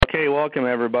Okay, welcome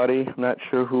everybody. I'm not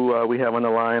sure who we have on the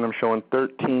line. I'm showing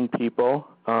 13 people.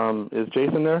 Is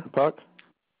Jason there, Puck?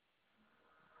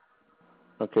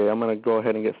 Okay, I'm going to go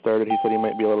ahead and get started. He said he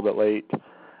might be a little bit late.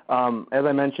 As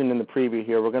I mentioned in the preview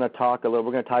here, we're going to talk a little.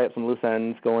 We're going to tie up some loose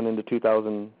ends going into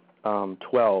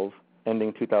 2012,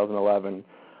 ending 2011.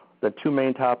 The two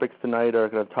main topics tonight are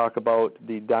going to talk about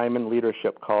the Diamond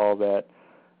Leadership Call that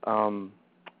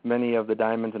many of the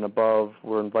Diamonds and above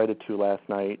were invited to last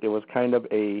night. It was kind of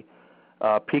a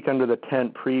peek under the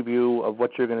tent preview of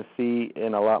what you're going to see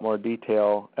in a lot more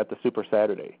detail at the Super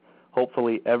Saturday.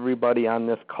 Hopefully everybody on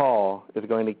this call is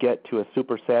going to get to a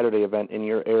Super Saturday event in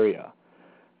your area.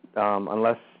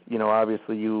 Unless,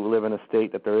 obviously you live in a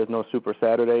state that there is no Super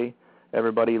Saturday,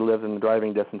 everybody lives in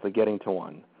driving distance of getting to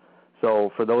one.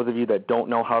 So for those of you that don't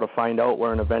know how to find out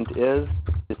where an event is,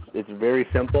 it's very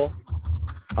simple.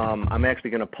 I'm actually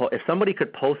going to if somebody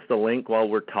could post the link while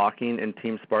we're talking in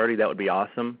Team Sparty, that would be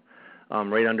awesome.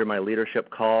 Right under my leadership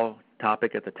call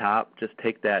topic at the top, just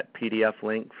take that PDF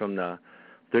link from the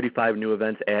 35 new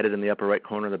events added in the upper right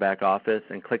corner of the back office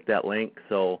and click that link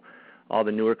so all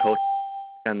the newer coaches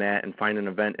on that and find an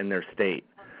event in their state.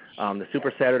 The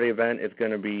Super Saturday event is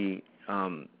going to be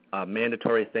a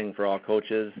mandatory thing for all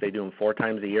coaches. They do them 4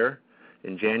 times a year,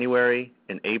 in January,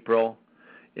 in April,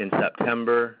 in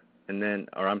September,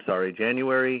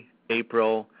 January,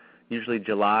 April, usually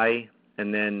July,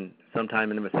 and then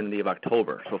sometime in the vicinity of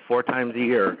October. So 4 times a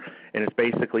year, and it's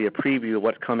basically a preview of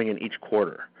what's coming in each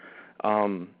quarter.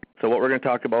 So what we're going to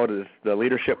talk about is the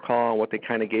leadership call and what they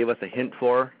kind of gave us a hint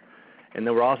for. And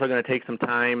then we're also going to take some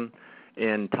time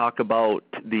and talk about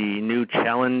the new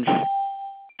challenge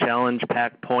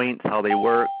pack points, how they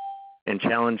work, and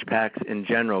challenge packs in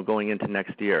general going into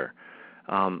next year.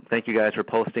 Thank you guys for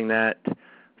posting that.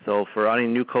 So for any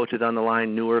new coaches on the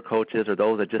line, newer coaches, or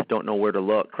those that just don't know where to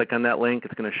look, click on that link.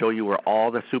 It's going to show you where all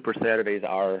the Super Saturdays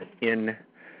are in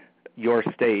your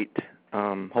state.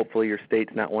 Hopefully your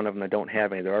state's not one of them that don't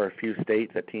have any. There are a few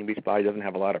states that Team Beachbody doesn't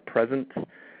have a lot of presence.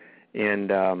 And,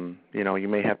 you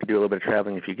may have to do a little bit of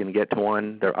traveling if you can get to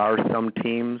one. There are some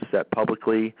teams that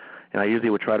publicly, and I usually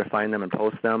would try to find them and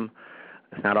post them.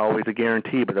 It's not always a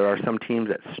guarantee, but there are some teams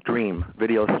that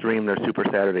video stream their Super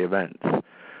Saturday events.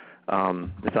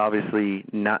 It's obviously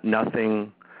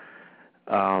nothing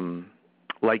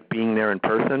like being there in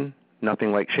person,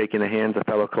 nothing like shaking the hands of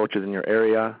fellow coaches in your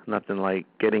area, nothing like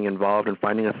getting involved and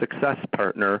finding a success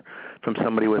partner from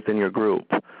somebody within your group.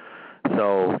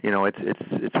 So,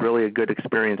 it's really a good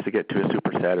experience to get to a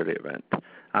Super Saturday event.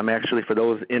 I'm actually, for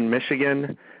those in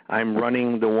Michigan, I'm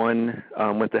running the one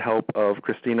with the help of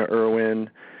Christina Irwin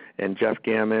and Jeff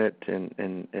Gammett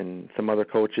and some other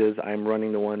coaches. I'm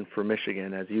running the one for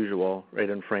Michigan, as usual, right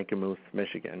in Frankenmuth,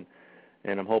 Michigan.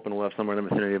 And I'm hoping we'll have somewhere in the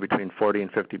vicinity of between 40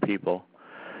 and 50 people.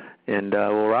 And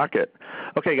we'll rock it.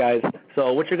 Okay, guys,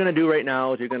 so what you're going to do right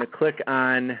now is you're going to click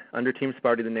on, under Team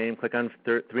Sparty, the name, click on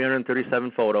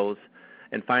 337 photos,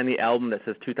 and find the album that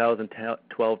says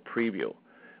 2012 Preview.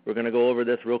 We're going to go over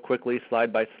this real quickly,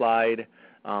 slide by slide.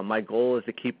 My goal is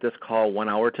to keep this call 1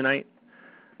 hour tonight,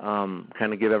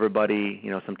 kind of give everybody,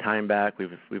 some time back.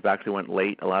 We've actually went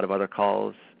late, a lot of other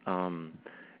calls, and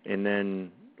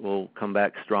then we'll come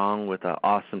back strong with an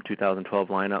awesome 2012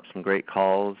 lineup, some great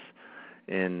calls,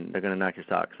 and they're going to knock your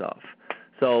socks off.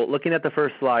 So looking at the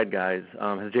first slide, guys,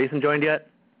 has Jason joined yet?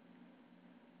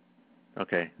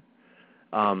 Okay.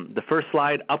 The first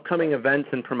slide, upcoming events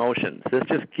and promotions. This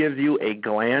just gives you a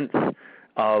glance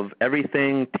of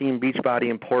everything Team Beachbody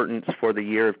importance for the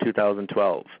year of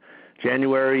 2012.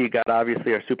 January, you got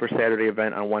obviously our Super Saturday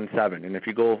event on 1/7. And if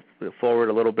you go forward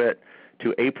a little bit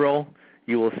to April,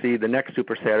 you will see the next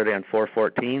Super Saturday on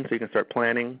 4/14, so you can start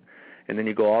planning. And then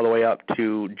you go all the way up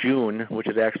to June, which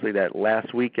is actually that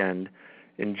last weekend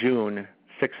in June,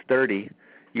 6/30.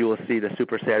 You will see the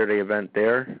Super Saturday event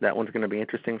there. That one's going to be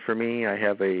interesting for me. I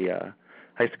have a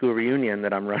high school reunion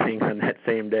that I'm running on that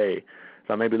same day,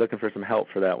 so I may be looking for some help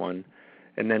for that one.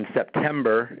 And then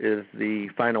September is the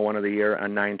final one of the year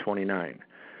on 9/29.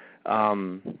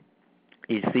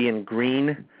 You see in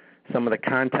green some of the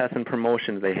contests and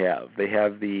promotions they have. They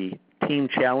have the Team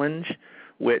Challenge,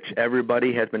 which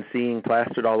everybody has been seeing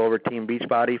plastered all over Team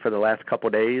Beachbody for the last couple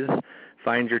of days.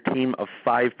 Find your team of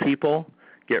 5 people.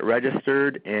 Get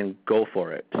registered and go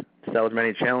for it. Sell as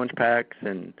many challenge packs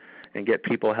and get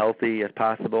people healthy as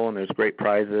possible, and there's great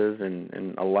prizes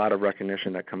and a lot of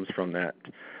recognition that comes from that.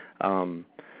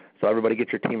 So everybody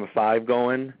get your team of 5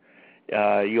 going.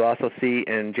 You also see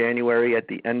in January at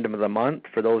the end of the month,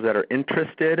 for those that are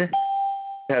interested,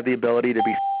 have the ability to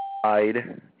be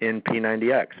in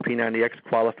P90X. P90X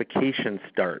qualification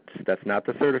starts. That's not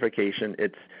the certification.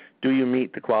 It's do you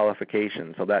meet the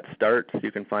qualification? So that starts.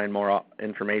 You can find more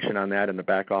information on that in the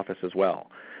back office as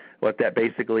well. What that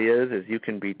basically is you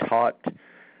can be taught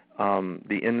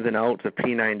the ins and outs of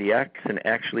P90X and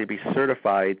actually be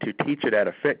certified to teach it at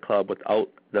a fit club without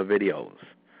the videos.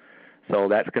 So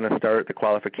that's going to start the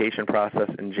qualification process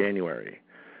in January.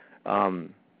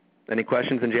 Any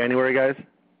questions in January, guys?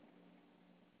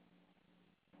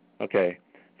 Okay.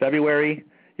 February,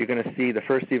 you're going to see the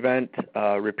first event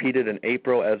repeated in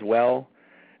April as well.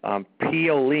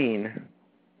 Pioline,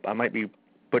 I might be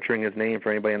butchering his name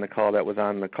for anybody on the call that was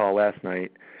on the call last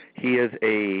night. He is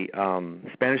a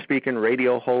Spanish-speaking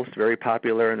radio host, very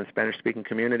popular in the Spanish-speaking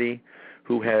community,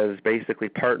 who has basically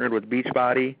partnered with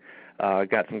Beachbody,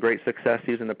 got some great success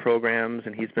using the programs,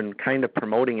 and he's been kind of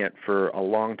promoting it for a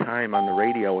long time on the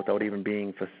radio without even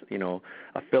being,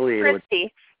 affiliated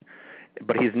with.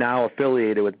 But he's now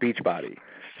affiliated with Beachbody.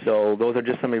 So those are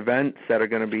just some events that are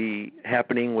going to be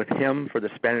happening with him for the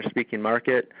Spanish-speaking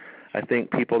market. I think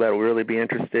people that will really be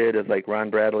interested is like Ron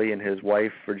Bradley and his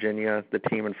wife, Virginia, the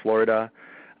team in Florida.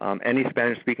 Any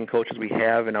Spanish-speaking coaches we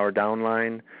have in our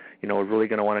downline, we're really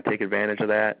going to want to take advantage of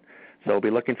that. So we'll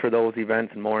be looking for those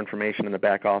events and more information in the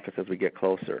back office as we get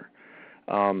closer.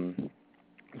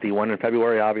 The one in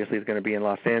February obviously is going to be in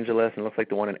Los Angeles, and it looks like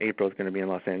the one in April is going to be in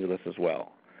Los Angeles as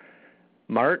well.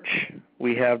 March,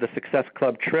 we have the Success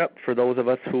Club trip for those of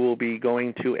us who will be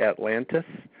going to Atlantis.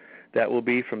 That will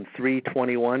be from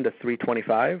 3/21 to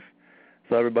 3/25.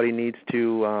 So everybody needs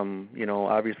to,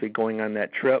 obviously going on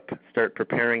that trip, start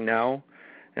preparing now.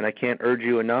 And I can't urge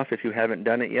you enough, if you haven't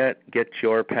done it yet, get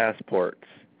your passports.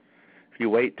 If you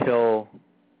wait till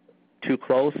too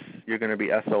close, you're going to be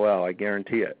SOL, I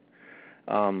guarantee it.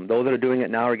 Those that are doing it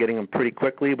now are getting them pretty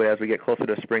quickly, but as we get closer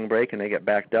to spring break and they get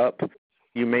backed up,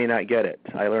 you may not get it.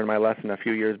 I learned my lesson a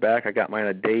few years back. I got mine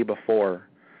a day before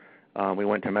we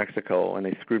went to Mexico, and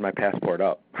they screwed my passport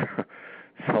up.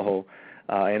 So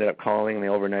I ended up calling, and they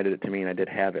overnighted it to me, and I did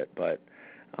have it. But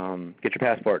get your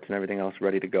passports and everything else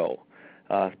ready to go.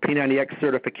 P90X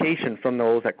certification from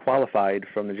those that qualified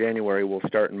from the January will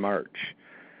start in March.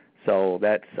 So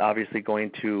that's obviously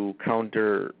going to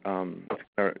counter.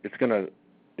 It's going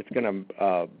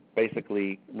to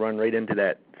basically run right into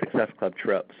that Success Club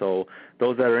trip. So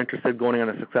those that are interested going on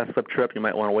a Success Club trip, you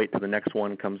might want to wait till the next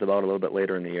one comes about a little bit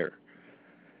later in the year.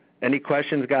 Any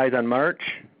questions, guys, on March?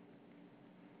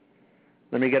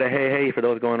 Let me get a hey for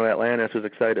those going to Atlantis who's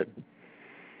excited.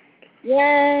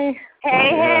 Yay!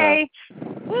 Hey!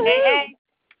 Hey!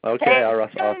 Okay,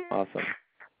 awesome.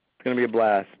 It's going to be a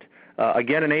blast.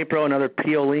 Again in April, another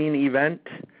Pioline event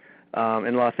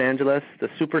in Los Angeles. The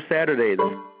Super Saturday,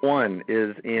 the one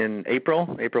is in April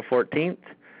 14th.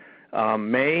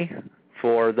 May,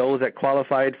 for those that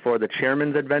qualified for the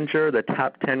Chairman's Adventure, the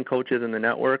top 10 coaches in the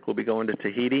network will be going to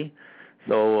Tahiti.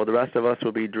 So the rest of us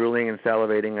will be drooling and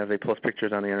salivating as they post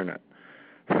pictures on the internet.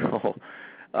 So,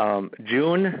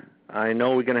 June, I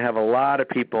know we're going to have a lot of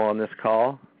people on this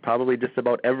call, probably just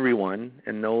about everyone,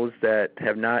 and those that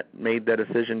have not made that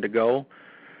decision to go,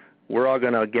 we're all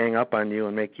going to gang up on you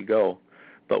and make you go.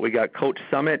 But we got Coach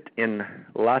Summit in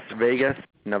Las Vegas,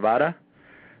 Nevada.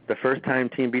 The first time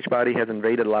Team Beachbody has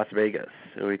invaded Las Vegas.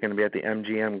 So we're going to be at the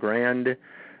MGM Grand.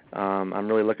 I'm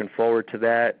really looking forward to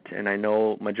that, and I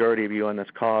know majority of you on this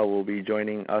call will be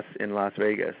joining us in Las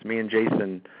Vegas. Me and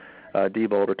Jason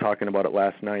Diebold were talking about it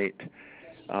last night.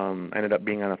 I ended up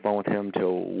being on the phone with him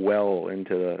till well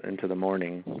into the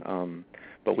morning.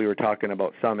 But we were talking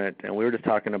about Summit, and we were just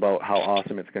talking about how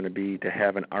awesome it's going to be to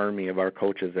have an army of our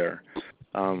coaches there.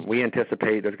 We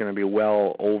anticipate there's going to be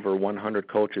well over 100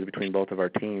 coaches between both of our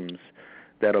teams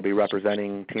that'll be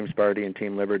representing Team Sparty and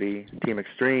Team Liberty, Team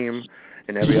Extreme,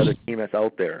 and every other team that's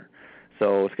out there.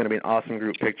 So it's going to be an awesome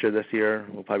group picture this year.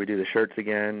 We'll probably do the shirts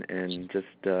again and just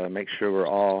make sure we're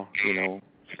all,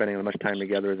 spending as much time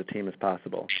together as a team as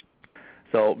possible.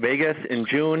 So Vegas in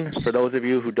June, for those of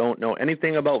you who don't know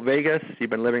anything about Vegas, you've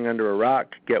been living under a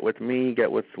rock, get with me,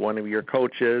 get with one of your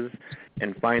coaches,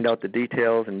 and find out the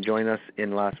details and join us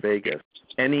in Las Vegas.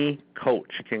 Any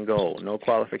coach can go, no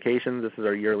qualifications. This is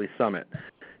our yearly summit.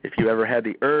 If you ever had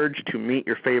the urge to meet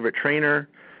your favorite trainer,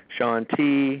 Sean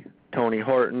T., Tony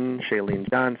Horton, Shailene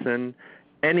Johnson,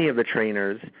 any of the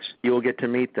trainers, you will get to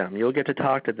meet them. You'll get to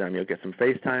talk to them. You'll get some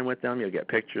FaceTime with them. You'll get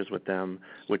pictures with them,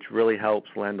 which really helps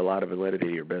lend a lot of validity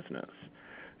to your business.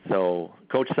 So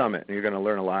Coach Summit, you're going to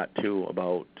learn a lot, too,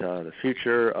 about the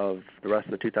future of the rest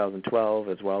of the 2012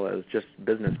 as well as just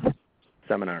business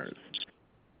seminars.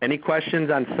 Any questions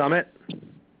on Summit?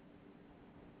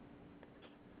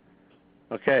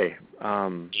 Okay.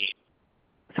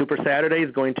 Super Saturday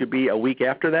is going to be a week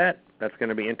after that. That's going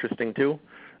to be interesting too.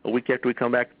 A week after we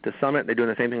come back to Summit, they're doing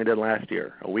the same thing they did last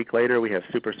year. A week later, we have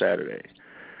Super Saturday.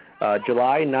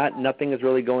 July, nothing is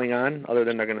really going on other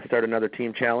than they're going to start another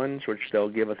team challenge, which they'll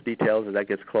give us details as that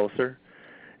gets closer.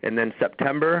 And then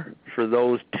September, for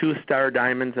those 2-star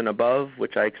diamonds and above,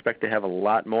 which I expect to have a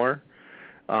lot more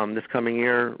this coming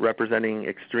year, representing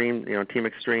Extreme, Team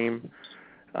Extreme,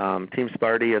 Team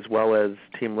Sparty, as well as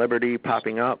Team Liberty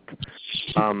popping up,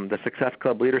 the Success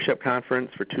Club Leadership Conference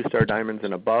for 2-star diamonds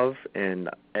and above, and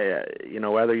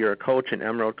whether you're a coach, an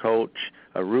emerald coach,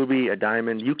 a ruby, a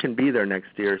diamond, you can be there next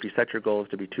year if you set your goals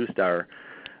to be 2-star.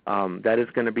 That is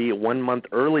going to be 1 month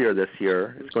earlier this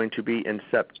year. It's going to be in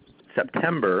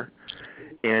September,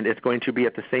 and it's going to be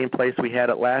at the same place we had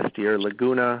it last year,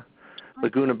 Laguna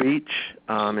Beach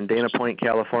in Dana Point,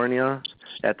 California,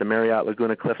 at the Marriott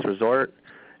Laguna Cliffs Resort.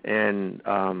 And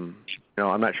I'm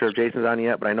not sure if Jason's on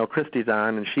yet, but I know Christy's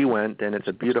on, and she went, and it's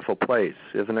a beautiful place,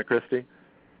 isn't it, Christy?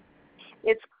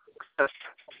 It's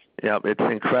Yep, it's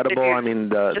incredible. I mean,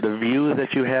 the views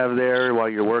that you have there while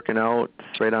you're working out,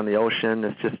 right on the ocean.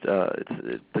 It's just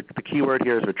the key word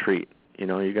here is retreat.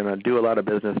 You're going to do a lot of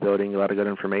business building, a lot of good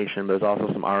information, but there's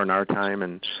also some R&R time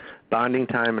and bonding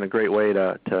time, and a great way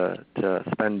to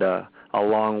spend a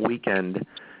long weekend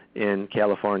in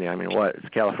California. I mean, it's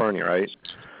California, right?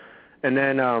 And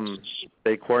then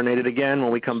they coordinated again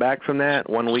when we come back from that.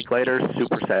 1 week later,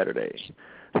 Super Saturday.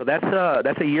 So that's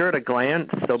a year at a glance.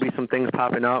 There'll be some things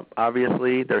popping up.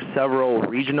 Obviously, there's several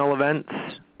regional events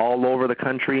all over the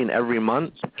country and every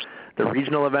month. The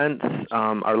regional events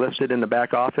are listed in the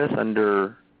back office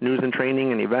under News and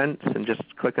Training and Events, and just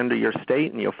click under your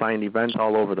state, and you'll find events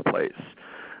all over the place.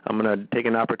 I'm going to take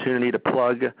an opportunity to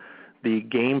plug the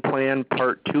Game Plan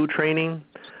Part 2 training.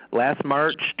 Last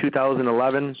March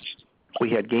 2011,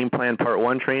 we had Game Plan Part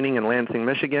 1 training in Lansing,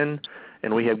 Michigan,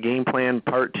 and we have Game Plan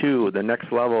Part 2, the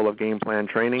next level of Game Plan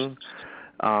training,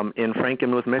 in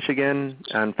Frankenmuth, Michigan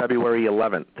on February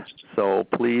 11th. So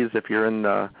please, if you're in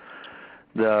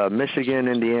the Michigan,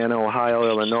 Indiana, Ohio,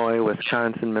 Illinois,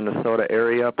 Wisconsin, Minnesota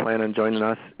area, plan on joining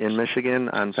us in Michigan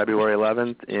on February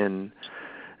 11th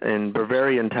in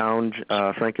Bavarian Town,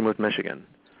 Frankenmuth, Michigan.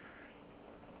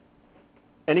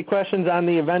 Any questions on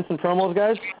the events and promos,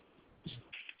 guys?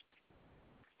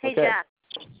 Hey, okay.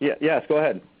 Jack. Yes, go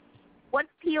ahead. What's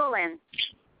PLN?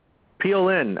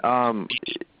 PLN,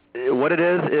 what it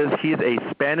is he's a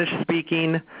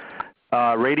Spanish-speaking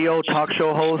radio talk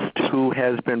show host who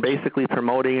has been basically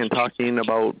promoting and talking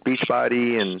about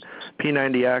Beachbody and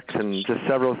P90X and just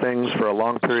several things for a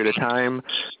long period of time.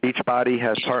 Beachbody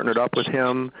has partnered up with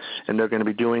him, and they're going to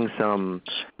be doing some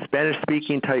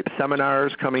Spanish-speaking type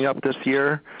seminars coming up this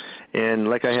year. And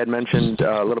like I had mentioned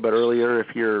a little bit earlier,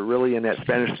 if you're really in that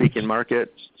Spanish-speaking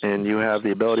market and you have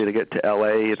the ability to get to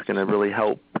LA, it's going to really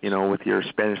help, with your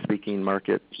Spanish-speaking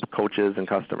market coaches and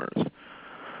customers.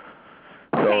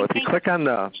 So if you click on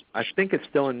I think it's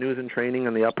still in News and Training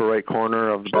in the upper right corner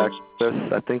of the back of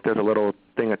this. I think there's a little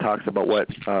thing that talks about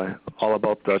all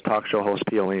about the talk show host,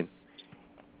 Piolín.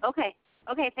 Okay,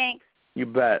 thanks. You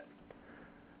bet.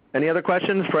 Any other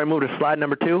questions before I move to slide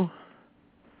number 2?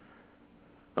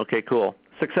 Okay, cool.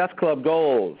 Success Club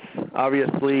goals.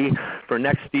 Obviously, for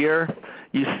next year,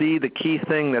 you see the key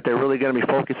thing that they're really going to be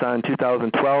focused on in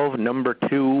 2012, number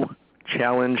 2,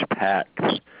 challenge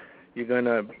packs. You're going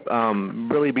to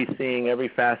really be seeing every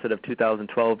facet of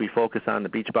 2012 be focused on the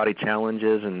Beachbody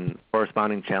challenges and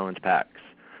corresponding challenge packs.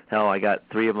 Hell, I got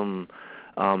 3 of them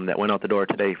that went out the door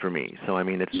today for me. So, I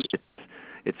mean,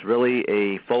 it's really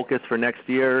a focus for next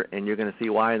year, and you're going to see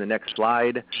why in the next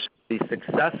slide. The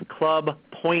Success Club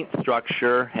point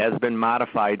structure has been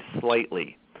modified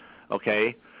slightly,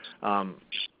 okay?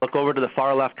 Look over to the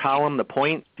far left column, the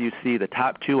points. You see the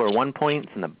top 2 are 1 points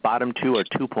and the bottom 2 are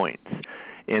 2 points.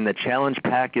 And the challenge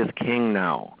pack is king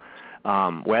now.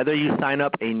 Whether you sign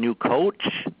up a new coach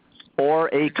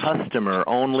or a customer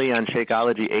only on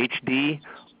Shakeology HD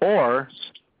or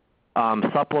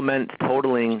supplements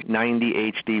totaling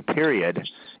 90 HD period,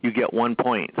 you get 1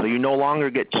 point. So you no longer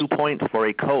get 2 points for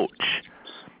a coach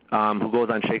who goes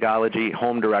on Shakeology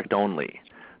Home Direct only.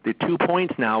 The 2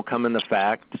 points now come in the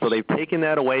fact, so they've taken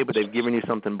that away, but they've given you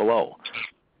something below.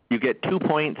 You get 2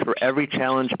 points for every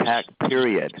challenge pack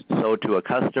period, so to a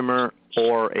customer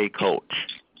or a coach.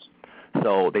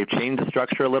 So they've changed the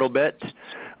structure a little bit.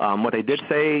 What they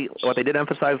did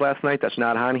emphasize last night that's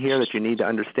not on here that you need to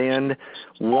understand,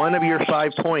 one of your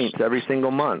 5 points every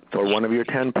single month, or one of your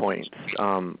 10 points,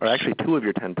 or actually 2 of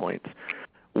your 10 points,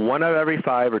 1 of every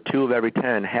 5 or 2 of every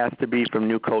 10 has to be from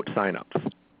new coach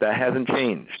signups. That hasn't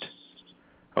changed.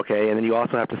 Okay, and then you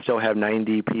also have to still have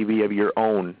 90 PV of your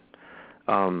own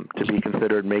to be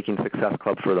considered making Success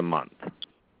Club for the month.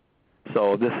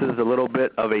 So this is a little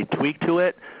bit of a tweak to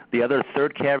it. The other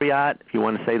third caveat, if you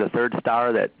want to say the third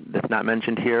star that's not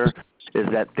mentioned here, is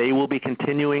that they will be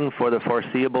continuing for the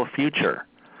foreseeable future.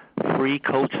 Free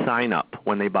coach sign-up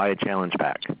when they buy a challenge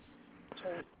pack.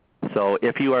 So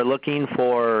if you are looking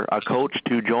for a coach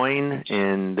to join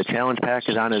and the challenge pack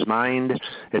is on his mind,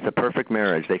 it's a perfect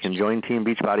marriage. They can join Team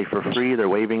Beachbody for free. They're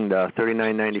waiving the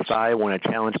 $39.95 when a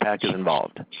challenge pack is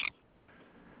involved.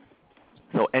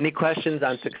 So any questions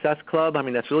on Success Club? I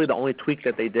mean, that's really the only tweak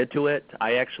that they did to it.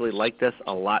 I actually like this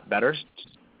a lot better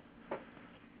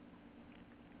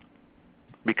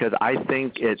because I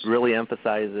think it really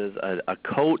emphasizes a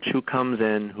coach who comes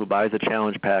in, who buys a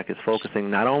challenge pack, is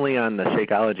focusing not only on the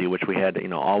Shakeology, which we had,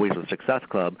 always with Success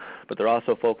Club, but they're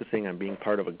also focusing on being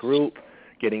part of a group,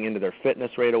 getting into their fitness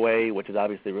right away, which is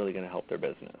obviously really going to help their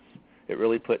business. It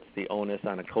really puts the onus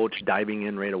on a coach diving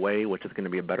in right away, which is going to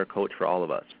be a better coach for all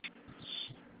of us.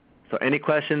 So any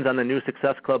questions on the new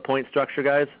Success Club point structure,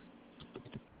 guys?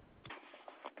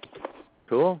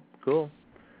 Cool.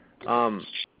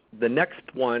 The next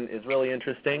one is really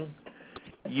interesting.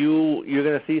 You're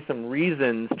going to see some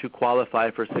reasons to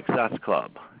qualify for Success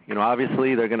Club.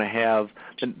 Obviously they're going to have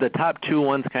the top two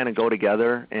ones kind of go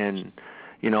together. And,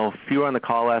 if you were on the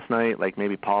call last night, like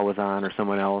maybe Paul was on or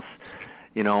someone else,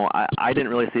 I didn't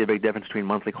really see a big difference between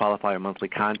monthly qualify and monthly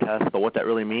contest. But what that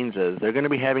really means is they're going to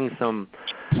be having some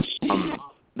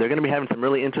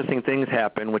really interesting things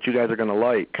happen, which you guys are going to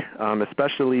like,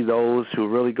 especially those who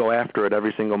really go after it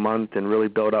every single month and really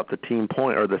build up the team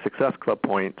point or the Success Club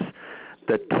points.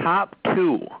 The top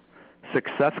two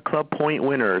Success Club point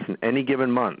winners in any given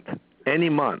month, any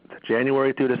month,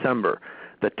 January through December,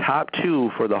 the top two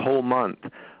for the whole month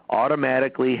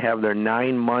automatically have their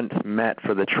 9 months met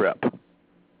for the trip.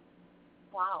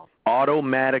 Wow.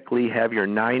 Automatically have your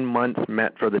 9 months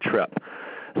met for the trip.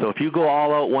 So if you go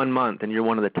all out 1 month and you're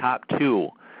one of the top two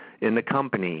in the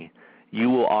company, you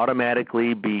will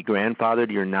automatically be grandfathered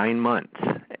to your 9 months.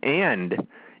 And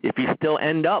if you still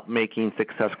end up making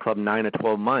Success Club 9 to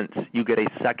 12 months, you get a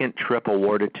second trip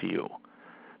awarded to you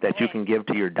that you can give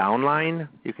to your downline,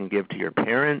 you can give to your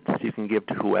parents, you can give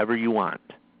to whoever you want.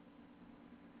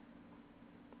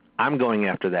 I'm going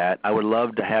after that. I would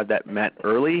love to have that met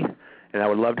early, and I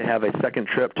would love to have a second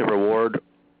trip to reward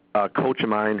a coach of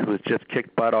mine who's just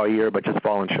kicked butt all year but just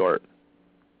fallen short.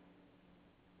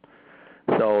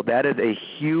 So that is a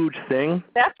huge thing.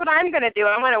 That's what I'm going to do.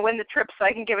 I'm going to win the trip so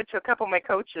I can give it to a couple of my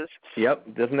coaches. Yep.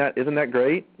 Isn't that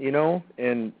great?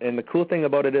 And the cool thing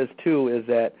about it is too is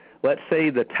that let's say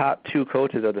the top two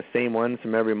coaches are the same ones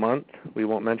from every month. We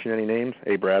won't mention any names.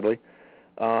 Hey, Bradley.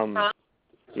 If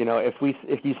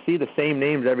you see the same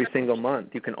names every single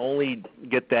month, you can only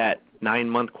get that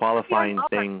 9-month qualifying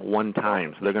thing one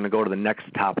time. So they're going to go to the next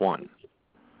top one.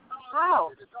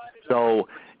 Wow. So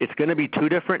it's going to be 2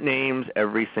 different names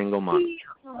every single month.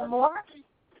 More?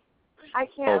 I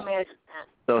can't imagine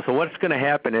that. So what's going to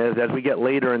happen is as we get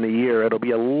later in the year, it'll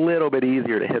be a little bit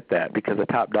easier to hit that because the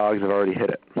top dogs have already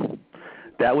hit it.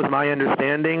 That was my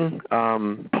understanding.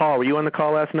 Paul, were you on the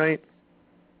call last night?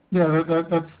 Yeah,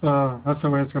 that's the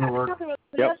way it's going to work.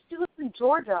 Yep. Do it in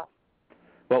Georgia.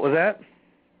 What was that?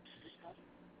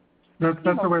 That's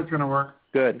the way it's going to work.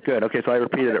 Good. Okay, so I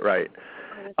repeated it right.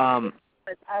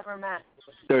 Ever met.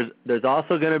 There's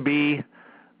also going to be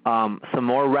some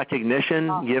more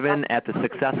recognition given at the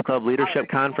Success Club Leadership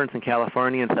Conference in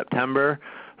California in September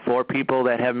for people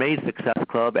that have made Success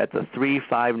Club at the 3,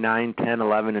 5, 9, 10,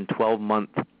 11, and 12-month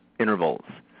intervals.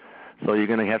 So you're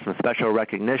going to have some special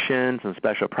recognition, some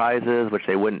special prizes, which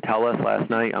they wouldn't tell us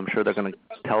last night. I'm sure they're going to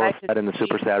tell us that in the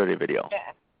Super Saturday video.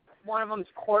 One of them's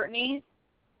Courtney,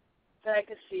 that I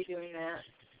could see doing that.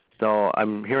 So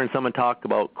I'm hearing someone talk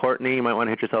about Courtney. You might want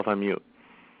to hit yourself on mute.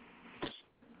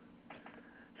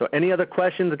 So any other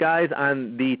questions, guys,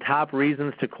 on the top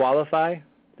reasons to qualify?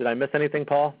 Did I miss anything,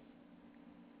 Paul?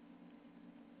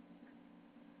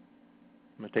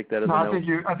 I'm going to take that as a note.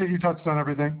 I think you touched on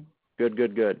everything.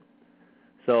 Good.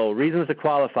 So reasons to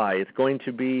qualify. It's going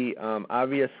to be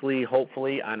obviously,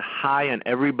 hopefully, high on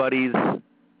everybody's,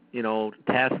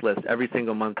 task list every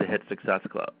single month to hit Success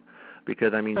Club.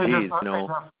 Because I'm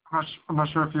not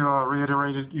sure if you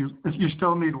reiterated. You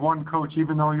still need one coach,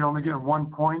 even though you only get 1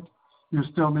 point. You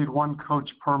still need one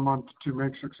coach per month to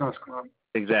make Success Club.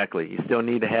 Exactly. You still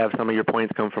need to have some of your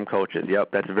points come from coaches. Yep,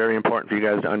 that's very important for you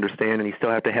guys to understand. And you still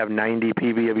have to have 90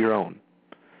 PV of your own.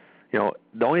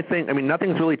 The only thing,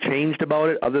 nothing's really changed about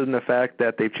it other than the fact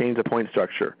that they've changed the point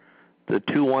structure. The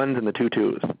 2 1s and the 2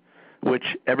 2s,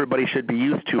 which everybody should be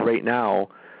used to right now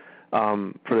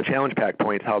for the challenge pack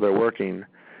points, how they're working.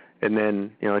 And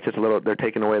then, it's just they're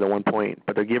taking away the 1 point,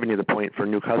 but they're giving you the point for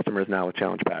new customers now with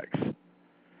challenge packs.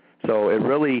 So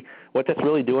what that's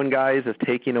really doing, guys, is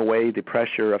taking away the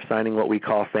pressure of signing what we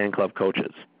call fan club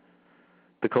coaches.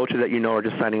 The coaches that are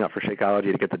just signing up for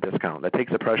Shakeology to get the discount. That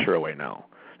takes the pressure away now.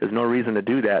 There's no reason to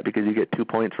do that because you get 2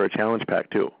 points for a challenge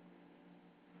pack too.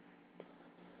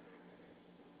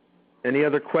 Any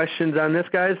other questions on this,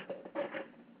 guys?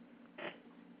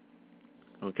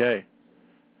 Okay.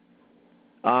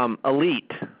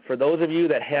 Elite. For those of you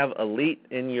that have Elite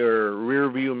in your rear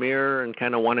view mirror and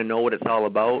kind of want to know what it's all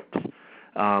about,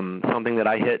 something that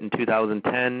I hit in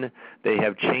 2010, they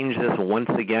have changed this once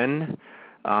again.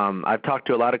 I've talked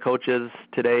to a lot of coaches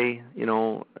today,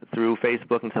 through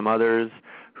Facebook and some others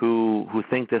who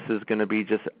think this is going to be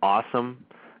just awesome.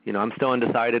 I'm still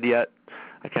undecided yet.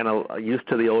 I kind of used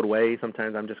to the old way.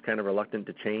 Sometimes I'm just kind of reluctant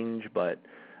to change, but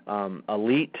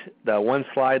Elite, the one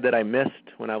slide that I missed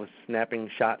when I was snapping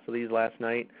shots of these last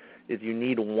night, is you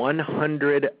need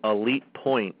 100 Elite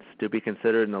points to be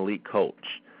considered an Elite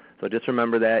coach. So just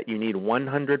remember that. You need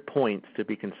 100 points to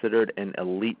be considered an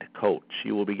Elite coach.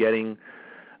 You will be getting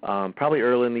probably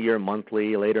early in the year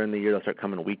monthly. Later in the year they'll start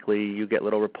coming weekly. You get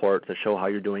little reports that show how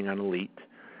you're doing on Elite.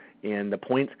 And the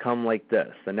points come like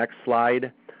this. The next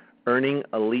slide, earning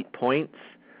Elite points,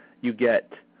 you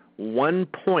get 1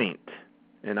 point.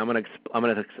 And I'm gonna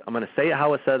say it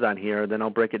how it says on here, then I'll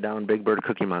break it down Big Bird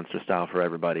Cookie Monster style for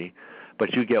everybody.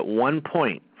 But you get 1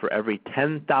 point for every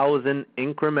 10,000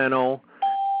 incremental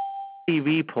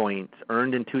ATV points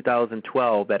earned in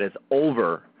 2012 that is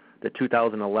over the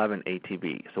 2011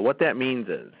 ATV. So what that means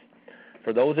is,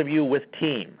 for those of you with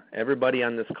team, everybody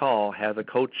on this call has a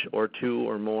coach or two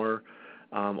or more,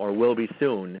 or will be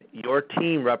soon. Your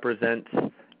team represents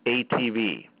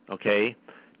ATV, okay?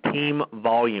 Team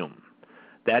volume.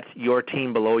 That's your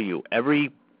team below you.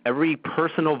 Every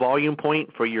personal volume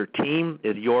point for your team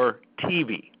is your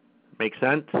TV. Make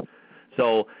sense?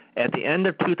 So at the end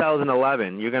of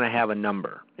 2011, you're going to have a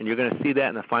number, and you're going to see that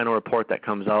in the final report that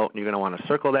comes out, and you're going to want to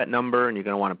circle that number, and you're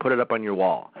going to want to put it up on your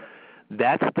wall.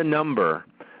 That's the number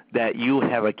that you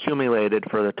have accumulated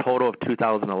for the total of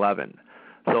 2011.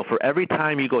 So for every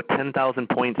time you go 10,000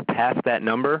 points past that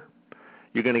number,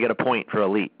 you're going to get a point for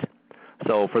Elite.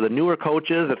 So for the newer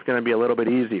coaches, it's going to be a little bit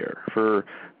easier. For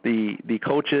the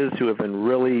coaches who have been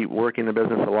really working the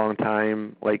business a long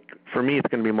time, like for me, it's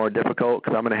going to be more difficult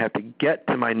because I'm going to have to get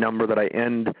to my number that I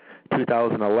end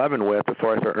 2011 with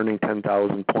before I start earning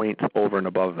 10,000 points over and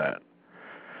above that.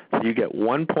 So you get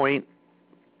 1 point,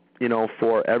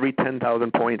 for every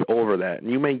 10,000 points over that.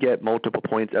 And you may get multiple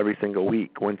points every single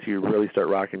week once you really start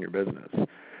rocking your business.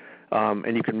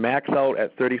 And you can max out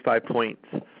at 35 points.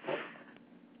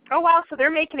 Oh, wow, so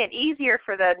they're making it easier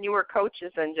for the newer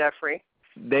coaches then, Jeffrey.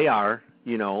 They are,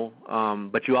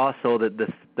 but you also,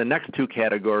 the next two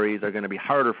categories are going to be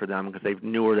harder for them because they're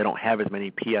newer, they don't have as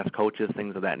many PS coaches,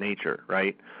 things of that nature,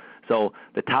 right? So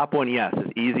the top one, yes,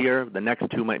 is easier. The next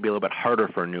two might be a little bit harder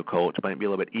for a new coach, might be a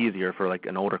little bit easier for like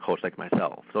an older coach like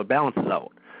myself. So it balances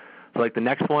out. So like the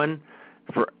next one,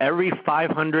 for every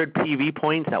 500 PV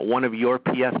points that one of your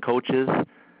PS coaches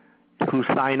who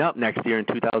sign up next year in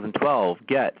 2012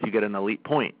 you get an Elite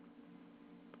point,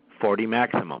 40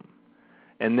 maximum.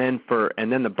 And then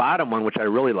the bottom one, which I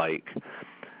really like,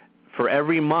 for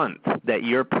every month that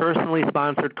your personally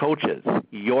sponsored coaches,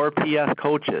 your PS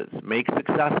coaches, make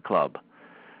Success Club,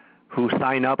 who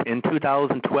sign up in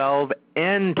 2012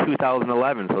 and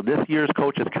 2011, so this year's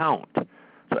coaches count.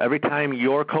 So every time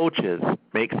your coaches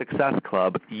make Success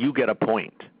Club, you get a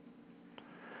point.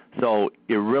 So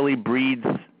it really breeds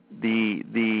the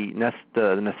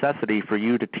necessity for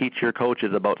you to teach your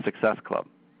coaches about Success Club,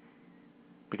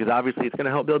 because obviously it's going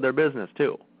to help build their business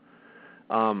too.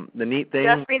 The neat thing,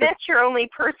 Jeffrey, that's your only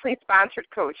personally sponsored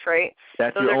coach, right?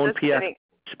 That's so your own PS.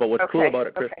 But what's cool about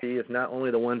it, Christy, is not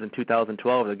only the ones in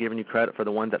 2012, they're giving you credit for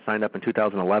the ones that signed up in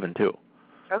 2011 too.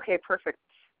 Okay, perfect.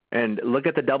 And look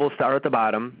at the double star at the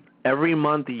bottom. Every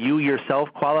month you yourself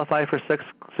qualify for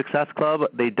Success Club,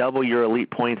 they double your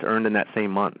Elite points earned in that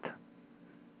same month.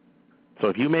 So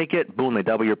if you make it, boom, they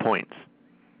double your points.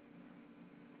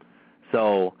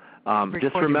 So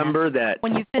just remember that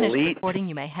when you finish Elite, recording,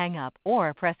 you may hang up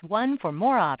or press 1 for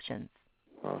more options.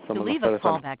 To leave a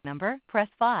callback number, press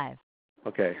 5.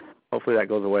 Okay, hopefully that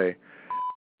goes away.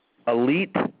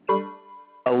 Elite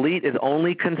is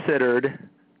only considered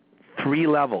 3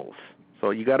 levels. So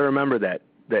you got to remember that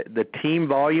the team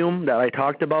volume that I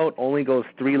talked about only goes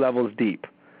 3 levels deep.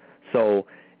 So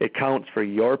it counts for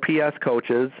your PS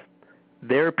coaches,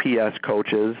 their PS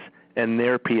coaches, and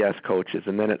their PS coaches,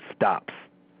 and then it stops.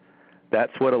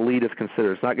 That's what elite is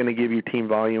considered. It's not going to give you team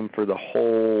volume for the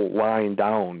whole line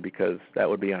down because that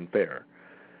would be unfair.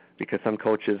 Because some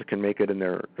coaches can make it in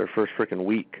their first freaking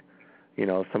week,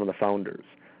 some of the founders.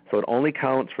 So it only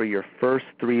counts for your first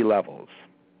 3 levels.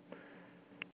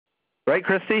 Right,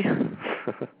 Christy?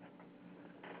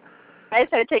 I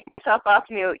just had to take myself off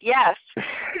mute. Yes.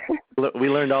 We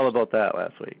learned all about that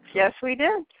last week. So. Yes, we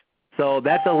did. So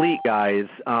that's elite, guys.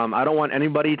 I don't want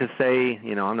anybody to say,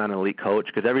 I'm not an elite coach,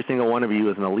 because every single one of you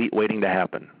is an elite waiting to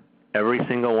happen. Every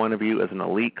single one of you is an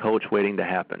elite coach waiting to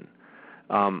happen.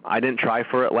 I didn't try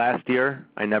for it last year.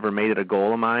 I never made it a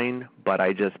goal of mine, but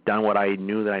I just done what I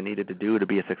knew that I needed to do to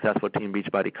be a successful Team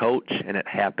Beachbody coach, and it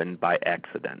happened by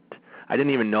accident. I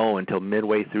didn't even know until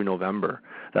midway through November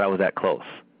that I was that close.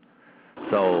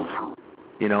 So,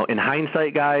 in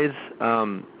hindsight, guys,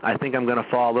 I think I'm going to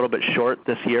fall a little bit short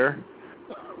this year,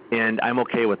 and I'm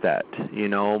okay with that.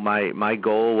 My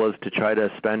goal was to try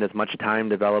to spend as much time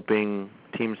developing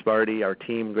Team Sparty, our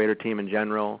team, greater team in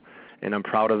general, and I'm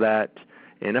proud of that.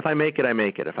 And if I make it, I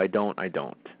make it. If I don't, I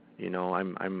don't.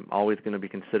 I'm always going to be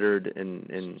considered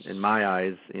in my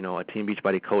eyes, a Team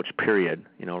Beachbody coach, period.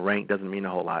 Rank doesn't mean a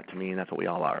whole lot to me, and that's what we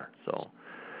all are. So,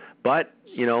 but,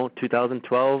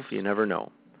 2012, you never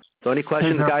know. So any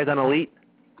questions, guys, on elite?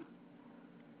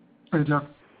 Hey, Jeff.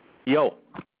 Yo.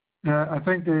 Yeah, I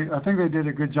think they did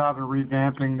a good job of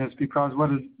revamping this, because what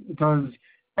it does,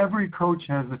 every coach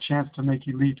has a chance to make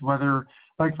elite. Whether,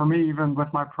 like for me, even with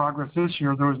my progress this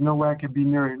year, there was no way I could be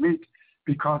near elite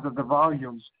because of the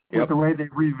volumes. Yep. With the way they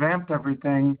revamped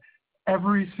everything,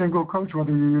 every single coach,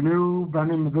 whether you're new,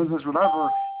 been in the business, whatever,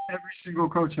 every single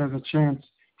coach has a chance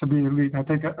to be elite. I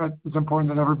think it's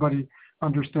important that everybody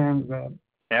understands that.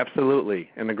 Absolutely.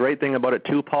 And the great thing about it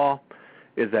too, Paul,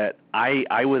 is that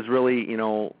I was really,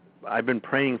 I've been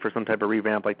praying for some type of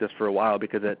revamp like this for a while,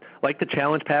 because it, like the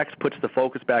challenge packs, puts the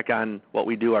focus back on what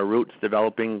we do, our roots,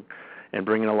 developing and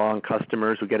bringing along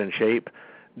customers who get in shape.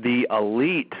 The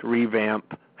elite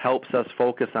revamp helps us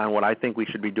focus on what I think we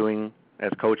should be doing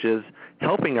as coaches,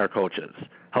 helping our coaches,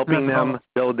 helping them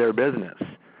build their business.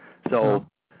 So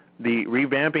the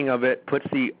revamping of it puts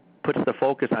the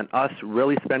focus on us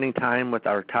really spending time with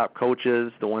our top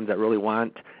coaches, the ones that really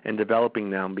want, and developing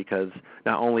them, because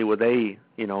not only will they,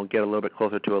 get a little bit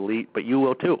closer to elite, but you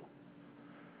will too.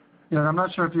 Yeah, I'm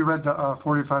not sure if you read the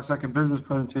 45-second business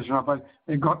presentation, but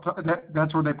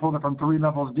that's where they pulled it from 3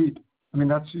 levels deep. I mean,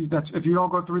 that's if you don't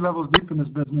go 3 levels deep in this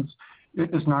business,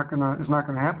 it's not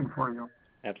gonna happen for you.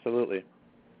 Absolutely.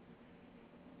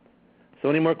 So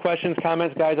any more questions,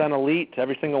 comments, guys, on elite?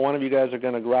 Every single one of you guys are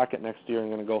going to rock it next year and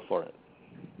going to go for it.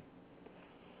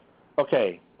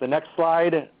 Okay, the next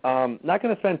slide. Not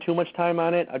going to spend too much time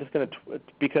on it. I'm just going to,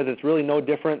 because it's really no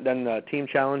different than the team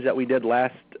challenge that we did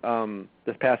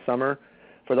this past summer.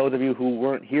 For those of you who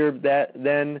weren't here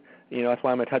then, that's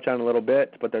why I'm going to touch on it a little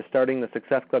bit. But they're starting the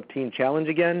Success Club Team Challenge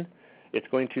again. It's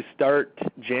going to start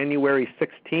January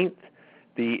 16th.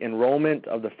 The enrollment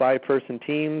of the 5-person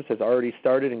teams has already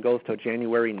started and goes till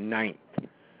January 9th.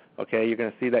 Okay, you're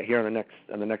going to see that here on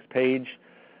the next page.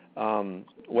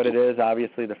 What it is,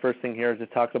 obviously, the first thing here is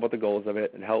it talks about the goals of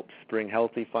it. It helps bring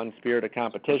healthy, fun spirit of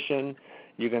competition.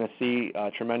 You're going to see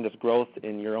tremendous growth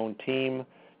in your own team.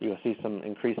 You'll see some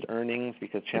increased earnings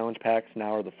because challenge packs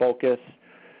now are the focus.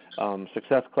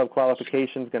 Success Club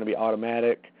qualification is going to be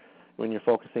automatic when you're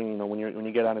focusing. When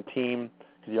you get on a team,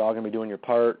 because you're all going to be doing your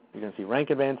part. You're going to see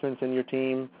rank advancements in your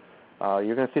team.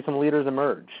 You're going to see some leaders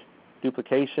emerge.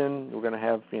 Duplication, we're going to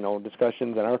have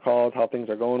discussions on our calls, how things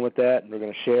are going with that. We're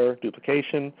going to share.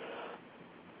 Duplication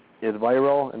is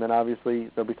viral, and then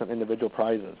obviously there'll be some individual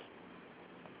prizes.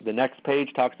 The next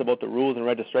page talks about the rules and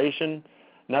registration.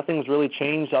 Nothing's really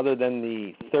changed other than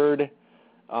the third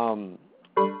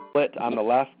split on the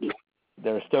left.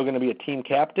 There's still going to be a team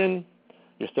captain.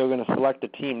 You're still going to select a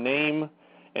team name.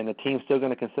 And the team's still going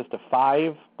to consist of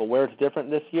 5, but where it's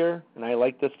different this year, and I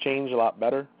like this change a lot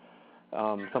better.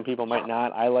 Some people might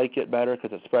not. I like it better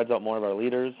because it spreads out more of our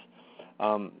leaders.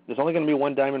 There's only going to be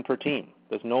 1 diamond per team.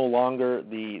 There's no longer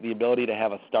the ability to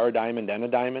have a star diamond and a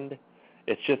diamond.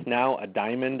 It's just now a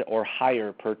diamond or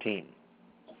higher per team.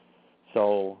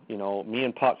 So, me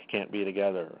and Puck can't be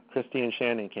together. Christy and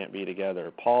Shannon can't be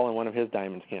together. Paul and one of his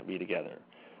diamonds can't be together.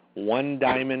 1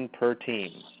 diamond per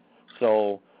team.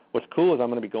 So what's cool is I'm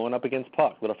going to be going up against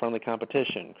Puck, a little friendly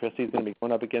competition. Christy's going to be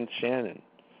going up against Shannon.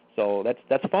 So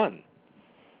that's fun.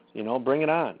 Bring it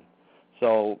on.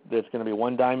 So there's going to be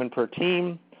 1 diamond per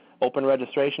team. Open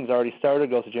registration's already started,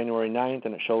 goes to January 9th,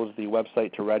 and it shows the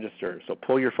website to register. So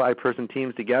pull your 5-person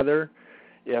teams together.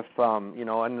 If,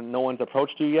 and no one's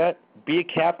approached you yet, be a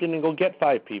captain and go get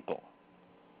 5 people.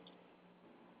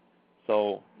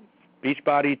 So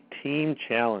Beachbody Team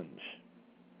Challenge.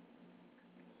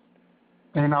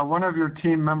 And now one of your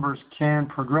team members can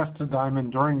progress to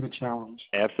diamond during the challenge.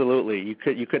 Absolutely.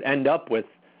 You could end up with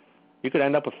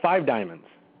 5 diamonds,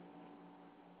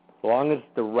 as long as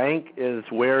the rank is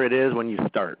where it is when you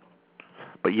start.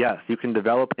 But yes, you can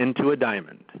develop into a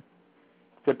diamond.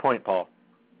 Good point, Paul.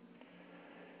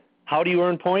 How do you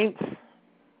earn points?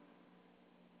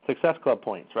 Success Club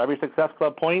points. For every Success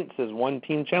Club points is 1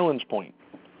 Team Challenge point.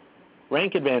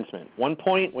 Rank advancement, 1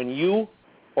 point when you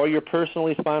or your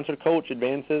personally sponsored coach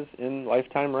advances in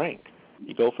lifetime rank.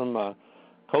 You go from a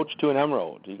coach to an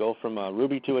emerald. You go from a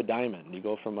ruby to a diamond. You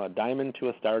go from a diamond to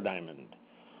a star diamond.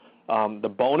 The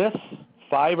bonus,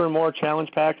 5 or more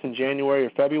challenge packs in January or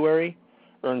February,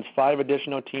 earns 5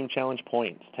 additional Team Challenge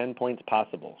points, 10 points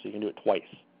possible, so you can do it twice.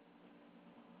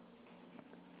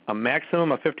 A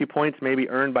maximum of 50 points may be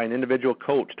earned by an individual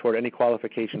coach toward any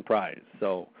qualification prize.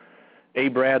 So A.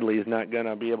 Bradley is not going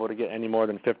to be able to get any more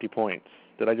than 50 points.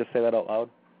 Did I just say that out loud?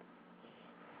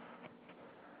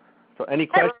 So any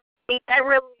questions? That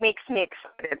really makes me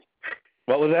excited.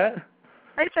 What was that?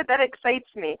 I said that excites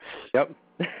me. Yep.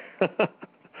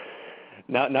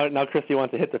 Now Christy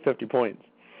wants to hit the 50 points.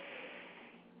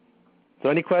 So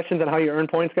any questions on how you earn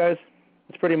points, guys?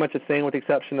 It's pretty much the same with the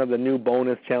exception of the new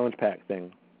bonus challenge pack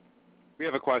thing. We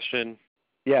have a question.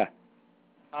 Yeah.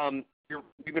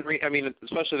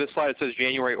 Especially this slide, it says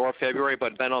January or February,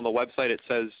 but then on the website it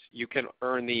says you can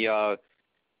earn the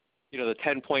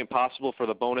 10-point possible for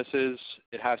the bonuses.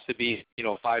 It has to be,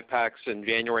 5 packs in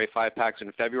January, 5 packs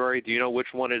in February. Do you know which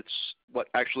one what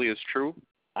actually is true?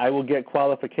 I will get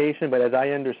qualification, but as I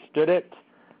understood it,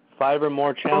 5 or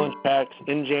more challenge packs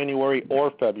in January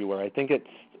or February. I think it's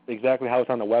exactly how it's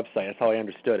on the website. That's how I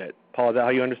understood it. Paul, is that how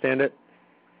you understand it?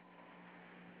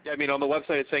 Yeah, on the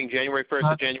website it's saying January 1st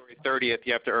to January 30th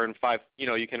you have to earn 5,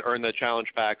 you can earn the challenge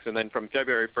packs, and then from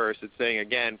February 1st it's saying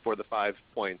again for the 5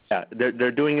 points. Yeah,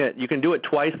 they're doing it. You can do it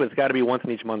twice, but it's got to be once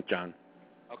in each month, John.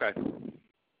 Okay.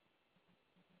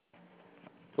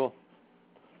 Cool.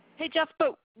 Hey, Jeff,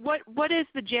 but what is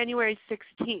the January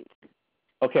 16th?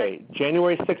 Okay,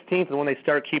 January 16th is when they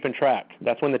start keeping track.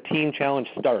 That's when the team challenge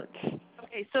starts.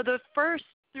 Okay, so the first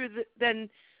then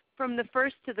from the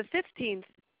 1st to the 15th,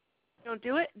 don't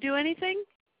do anything?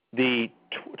 The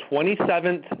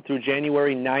 27th through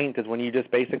January 9th is when you just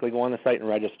basically go on the site and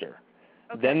register.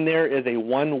 Okay. Then there is a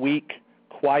 1-week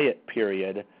quiet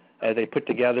period as they put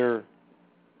together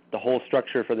the whole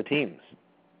structure for the teams.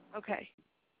 Okay.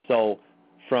 So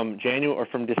from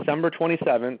December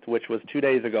 27th, which was 2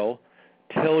 days ago,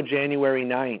 till January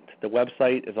 9th, the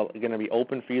website is going to be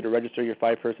open for you to register your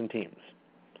 5-person teams.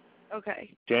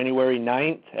 Okay. January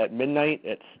 9th at midnight,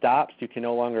 it stops. You can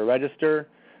no longer register.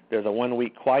 There's a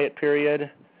 1-week quiet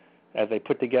period as they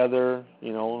put together,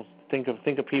 think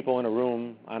of people in a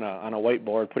room on a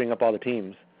whiteboard putting up all the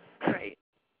teams. Right.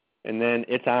 And then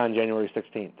it's on January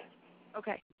 16th.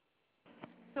 Okay.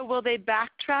 So will they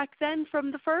backtrack then from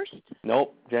the 1st?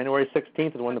 Nope. January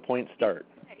 16th is when the points start.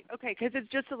 Okay, because it's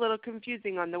just a little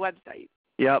confusing on the website.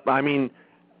 Yep.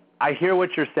 I hear what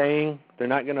you're saying. They're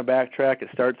not going to backtrack. It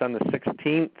starts on the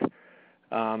 16th.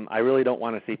 I really don't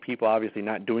want to see people obviously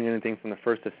not doing anything from the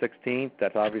 1st to 16th.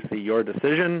 That's obviously your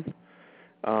decision.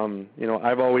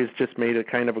 I've always just made it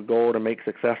kind of a goal to make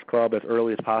Success Club as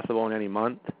early as possible in any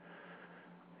month.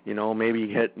 Maybe you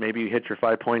hit your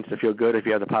 5 points to feel good if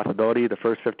you have the possibility the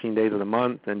first 15 days of the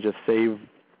month, and just save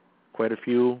quite a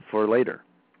few for later.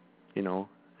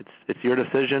 It's your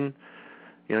decision.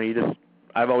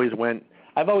 I've always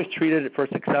treated it for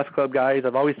Success Club guys.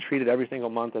 I've always treated every single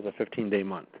month as a 15-day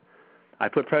month. I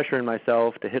put pressure in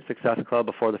myself to hit Success Club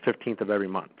before the 15th of every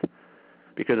month,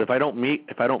 because if I don't meet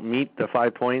the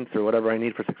 5 points or whatever I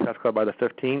need for Success Club by the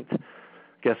 15th,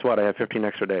 guess what? I have 15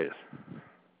 extra days.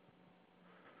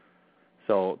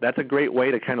 So that's a great way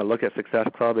to kind of look at Success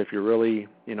Club if you're really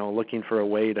looking for a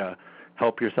way to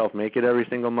help yourself make it every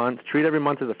single month. Treat every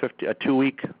month as a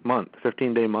 2-week month,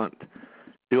 15-day month.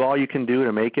 Do all you can do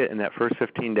to make it in that first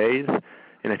 15 days,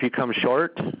 and if you come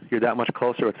short, you're that much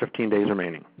closer with 15 days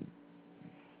remaining.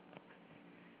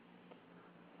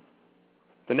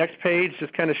 The next page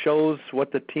just kind of shows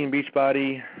what the Team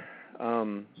Beachbody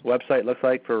website looks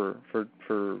like for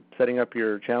setting up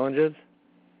your challenges.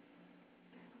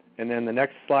 And then the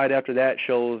next slide after that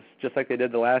shows, just like they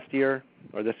did the last year,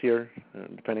 or this year,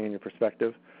 depending on your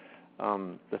perspective,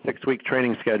 the 6-week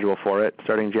training schedule for it,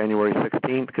 starting January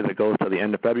 16th, because it goes to the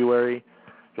end of February.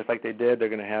 Just like they did, they're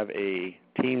going to have a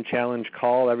team challenge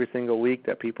call every single week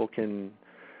that people can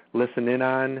listen in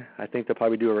on. I think they'll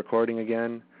probably do a recording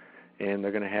again. And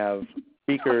they're going to have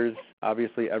speakers,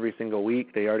 obviously, every single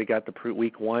week. They already got the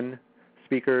week 1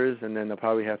 speakers, and then they'll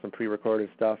probably have some pre-recorded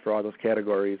stuff for all those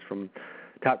categories from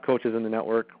top coaches in the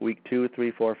network, week 2,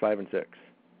 3, 4, 5, and 6.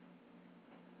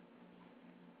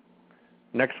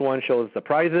 Next one shows the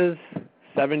prizes,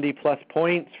 70-plus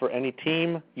points for any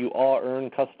team. You all earn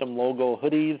custom logo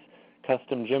hoodies,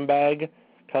 custom gym bag.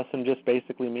 Custom just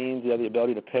basically means you have the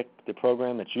ability to pick the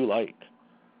program that you like.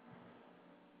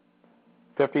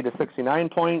 50 to 69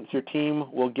 points, your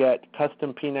team will get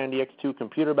custom P90X2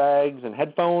 computer bags and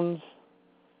headphones.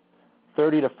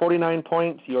 30 to 49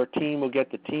 points, your team will get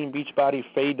the Team Beachbody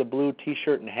Fade to Blue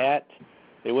t-shirt and hat.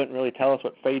 They wouldn't really tell us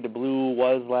what Fade to Blue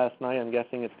was last night. I'm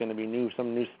guessing it's going to be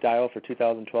some new style for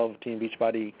 2012 Team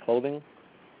Beachbody clothing.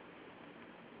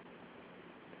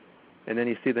 And then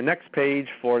you see the next page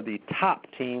for the top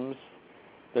teams.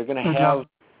 They're going to have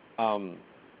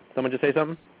someone just say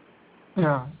something?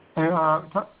 Yeah.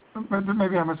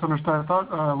 Maybe I misunderstood. I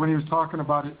thought when he was talking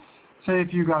about it, say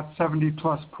if you got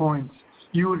 70-plus points,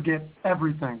 you would get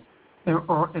everything.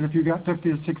 And if you got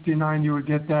 50 to 69, you would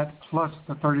get that plus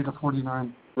the 30 to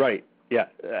 49. Right. Yeah.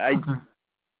 Okay.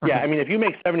 Yeah, I mean, if you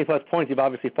make 70-plus points, you've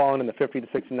obviously fallen in the 50 to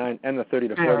 69 and the 30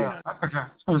 to 49. Yeah. Okay.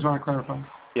 I just want to clarify.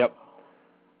 Yep.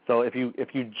 So if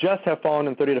you just have fallen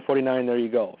in 30 to 49, there you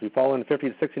go. If you fall in 50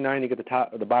 to 69, you get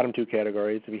the bottom two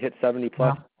categories. If you hit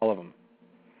 70-plus, all of them.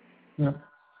 Yeah.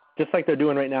 Just like they're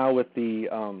doing right now with the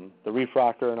reef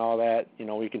rocker and all that,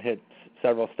 we can hit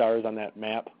several stars on that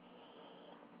map.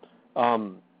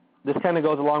 This kind of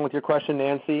goes along with your question,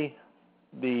 Nancy.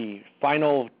 The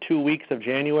final 2 weeks of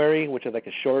January, which is like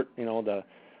a short, the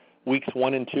weeks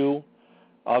 1 and 2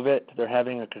 of it, they're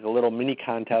having a little mini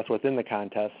contest within the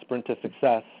contest, Sprint to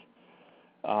Success.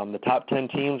 The top 10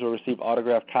 teams will receive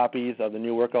autographed copies of the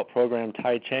new workout program,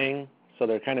 Tai Chang. So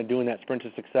they're kind of doing that Sprint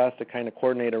to Success to kind of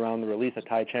coordinate around the release of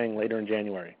Tai Chang later in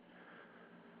January,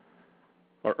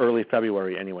 or early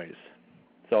February anyways.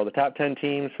 So the top 10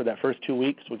 teams for that first 2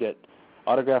 weeks will get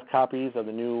autographed copies of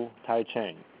the new Tai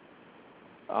Chang.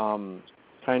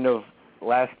 Kind of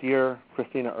last year,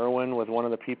 Christina Irwin was one of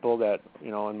the people that,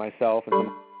 and myself, and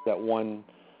that won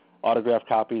autographed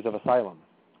copies of Asylum,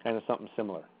 kind of something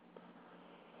similar.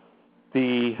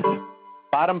 The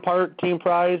bottom part, team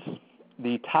prize,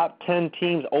 the top 10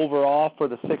 teams overall for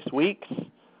the 6 weeks are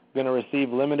going to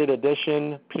receive limited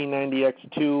edition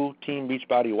P90X2 Team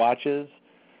Beachbody watches.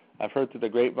 I've heard through the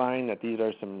grapevine that these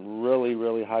are some really,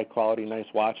 really high-quality, nice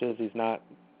watches. These not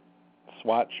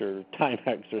Swatch or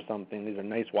Timex or something. These are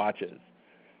nice watches.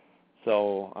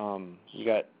 So you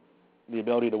got the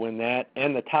ability to win that.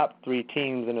 And the top 3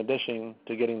 teams, in addition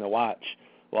to getting the watch,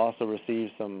 will also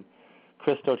receive some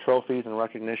Christo trophies and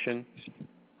recognition.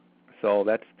 So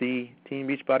that's the Team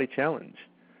Beachbody Challenge.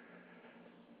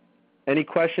 Any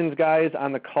questions, guys,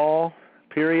 on the call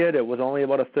period? It was only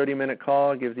about a 30-minute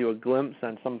call. It gives you a glimpse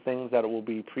on some things that will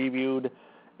be previewed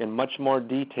in much more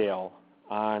detail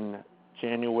on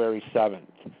January 7th.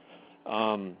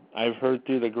 I've heard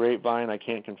through the grapevine, I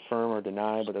can't confirm or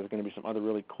deny, but there's going to be some other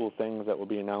really cool things that will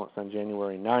be announced on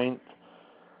January 9th.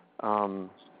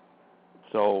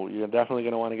 So you're definitely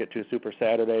going to want to get to Super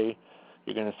Saturday.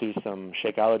 You're going to see some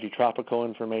Shakeology Tropical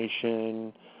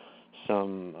information,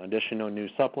 some additional new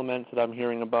supplements that I'm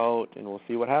hearing about, and we'll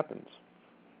see what happens.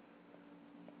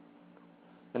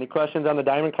 Any questions on the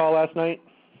Diamond call last night?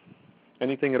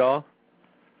 Anything at all?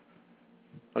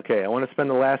 Okay, I want to spend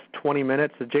the last 20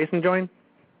 minutes. Did Jason join?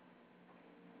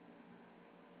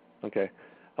 Okay.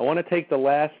 I want to take the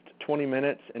last 20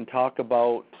 minutes and talk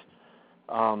about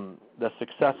the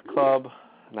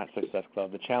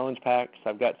the challenge packs.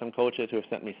 I've got some coaches who have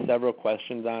sent me several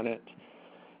questions on it,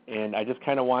 and I just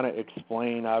kind of want to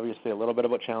explain, obviously, a little bit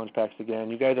about challenge packs again.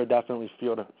 You guys are definitely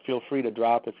feel free to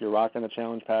drop if you're rocking the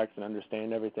challenge packs and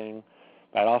understand everything.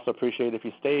 I'd also appreciate it if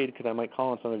you stayed, because I might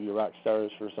call on some of you rock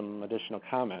stars for some additional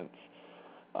comments.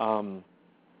 I've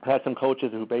had some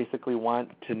coaches who basically want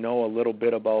to know a little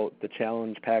bit about the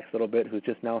challenge packs a little bit, who's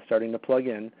just now starting to plug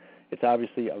in. It's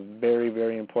obviously a very,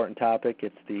 very important topic.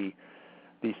 It's the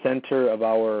center of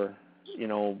our,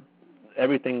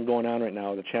 everything going on right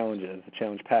now, the challenges, the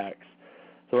challenge packs.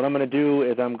 So what I'm going to do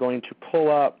is I'm going to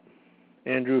pull up,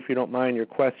 Andrew, if you don't mind, your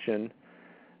question.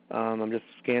 I'm just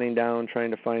scanning down,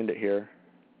 trying to find it here.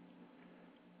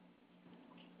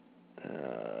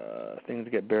 Things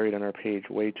get buried on our page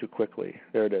way too quickly.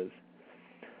 There it is.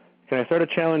 Can I start a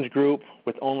challenge group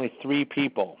with only 3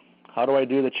 people? How do I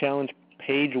do the challenge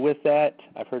page with that?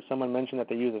 I've heard someone mention that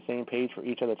they use the same page for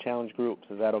each of the challenge groups.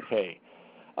 Is that okay?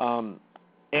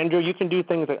 Andrew, you can do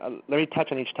things. Let me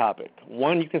touch on each topic.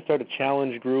 1, you can start a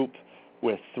challenge group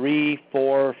with 3,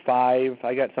 4, 5.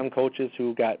 I got some coaches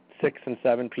who got 6 and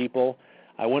 7 people.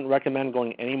 I wouldn't recommend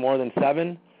going any more than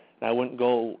 7. and I wouldn't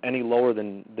go any lower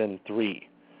than 3.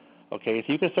 Okay,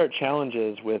 so you can start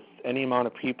challenges with any amount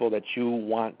of people that you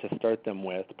want to start them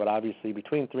with, but obviously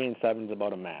between 3 and 7 is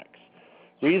about a max.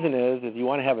 Reason is you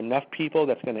want to have enough people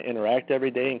that's going to interact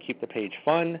every day and keep the page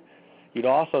fun. You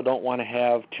also don't want to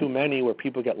have too many where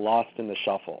people get lost in the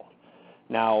shuffle.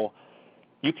 Now,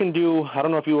 you can do, I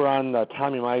don't know if you were on the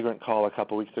Tommy Migrant call a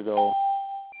couple weeks ago,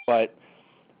 but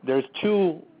there's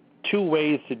two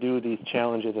ways to do these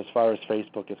challenges as far as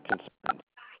Facebook is concerned.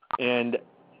 And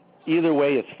either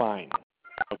way is fine,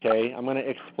 okay? I'm going to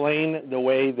explain the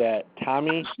way that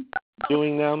Tommy's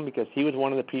doing them because he was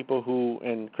one of the people who,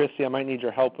 and Christy, I might need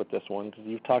your help with this one because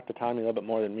you've talked to Tommy a little bit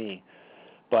more than me.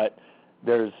 But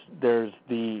there's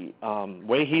the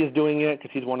way he's doing it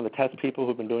because he's one of the test people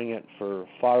who've been doing it for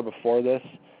far before this.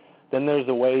 Then there's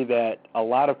the way that a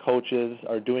lot of coaches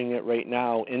are doing it right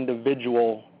now,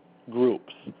 individual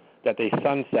groups that they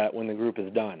sunset when the group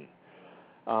is done.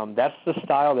 That's the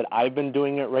style that I've been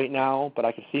doing it right now, but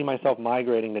I can see myself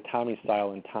migrating to Tommy's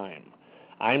style in time.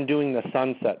 I'm doing the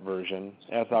sunset version,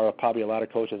 as are probably a lot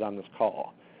of coaches on this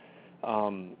call.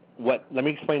 Let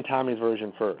me explain Tommy's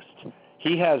version first.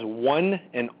 He has one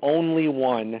and only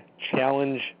one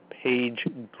challenge page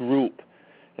group.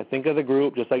 And think of the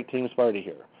group just like Team Sparty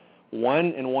here.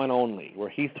 One and one only, where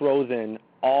he throws in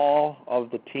all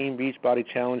of the Team Beachbody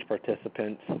Challenge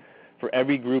participants for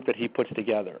every group that he puts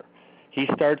together. He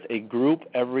starts a group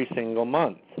every single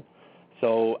month.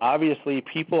 So obviously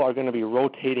people are going to be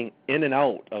rotating in and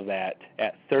out of that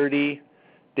at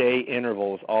 30-day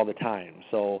intervals all the time.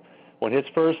 So when his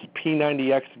first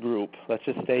P90X group, let's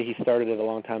just say he started it a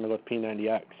long time ago with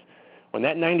P90X, when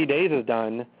that 90 days is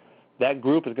done, that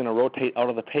group is going to rotate out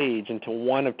of the page into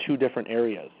one of 2 different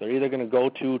areas. They're either going to go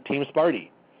to Team Sparty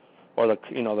or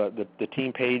the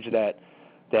team page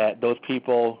that those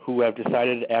people who have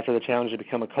decided after the challenge to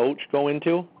become a coach go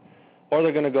into, or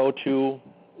they're going to go to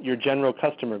your general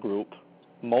customer group.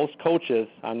 Most coaches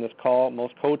on this call,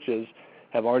 most coaches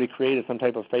have already created some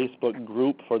type of Facebook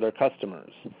group for their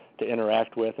customers to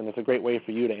interact with, and it's a great way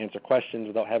for you to answer questions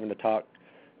without having to talk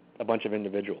a bunch of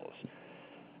individuals.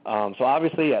 So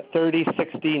obviously at 30,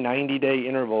 60, 90-day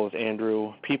intervals,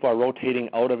 Andrew, people are rotating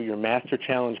out of your master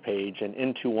challenge page and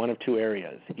into one of 2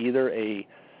 areas. Either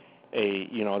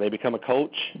they become a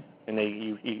coach and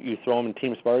you throw them in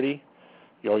Team Sparty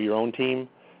or your own team,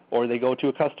 or they go to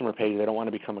a customer page. They don't want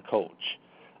to become a coach.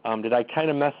 Did I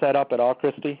kind of mess that up at all,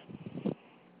 Christy?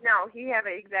 No, you have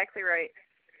it exactly right.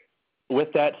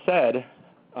 With that said,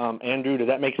 Andrew, does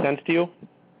that make sense to you?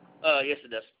 Yes, it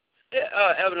does.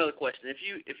 I have another question. If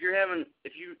you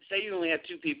say you only have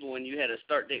 2 people and you had a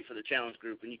start date for the challenge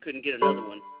group and you couldn't get another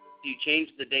one, do you change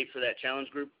the date for that challenge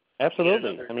group?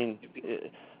 Absolutely. I mean,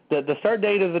 the start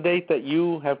date is the date that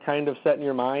you have kind of set in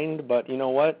your mind, but you know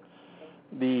what?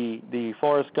 The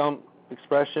Forrest Gump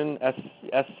expression,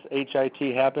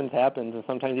 S-H-I-T, happens, and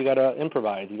sometimes you got to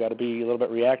improvise. You got to be a little bit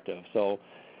reactive. So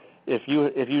if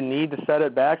you need to set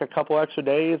it back a couple extra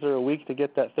days or a week to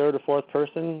get that 3rd or 4th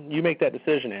person, you make that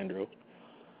decision, Andrew.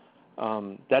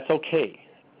 That's okay.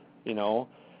 You know,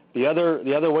 the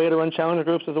other way to run challenge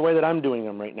groups is the way that I'm doing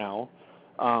them right now.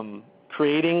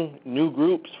 Creating new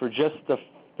groups for just the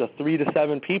 3 to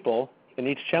 7 people in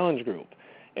each challenge group.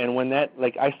 And when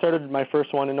I started my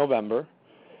first one in November,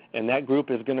 and that group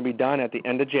is going to be done at the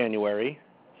end of January,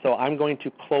 so I'm going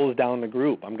to close down the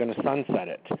group. I'm going to sunset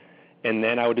it. And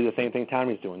then I would do the same thing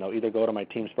Tommy's doing. They'll either go to my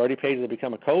Team Sparty page to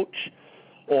become a coach,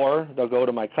 or they'll go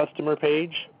to my customer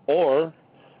page, or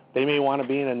they may want to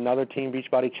be in another Team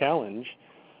Beachbody Challenge,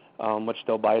 which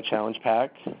they'll buy a challenge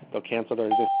pack. They'll cancel their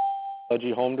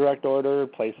existing home direct order,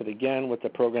 place it again with the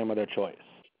program of their choice.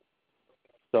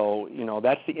 So,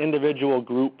 that's the individual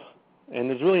group, and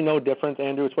there's really no difference,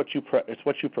 Andrew. It's what you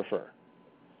prefer.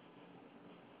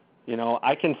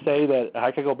 I can say that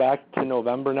I could go back to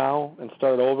November now and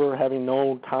start over, having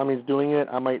known Tommy's doing it.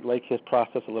 I might like his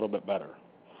process a little bit better.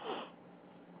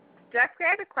 Jeff, I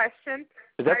have a question.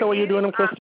 Is that the way you're doing them, Chris?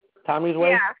 Tommy's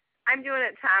way? Yeah, I'm doing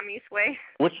it Tommy's way.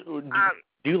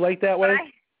 Do you like that way?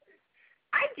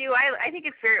 I do. I think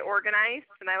it's very organized,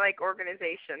 and I like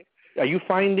organization. Are you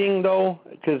finding, though,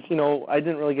 because, I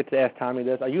didn't really get to ask Tommy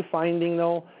this, are you finding,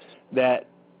 though, that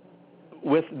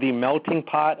with the melting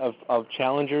pot of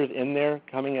challengers in there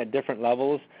coming at different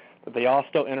levels, that they all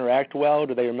still interact well?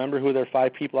 Do they remember who their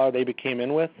 5 people are they became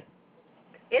in with?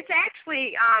 It's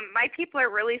actually, my people are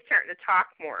really starting to talk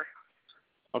more.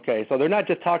 Okay, so they're not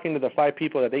just talking to the 5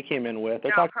 people that they came in with.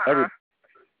 They're talking to everybody.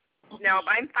 No,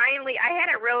 but I had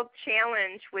a real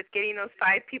challenge with getting those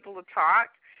 5 people to talk,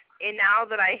 and now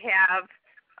that I have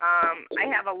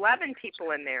 11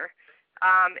 people in there,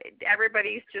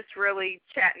 everybody's just really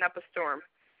chatting up a storm.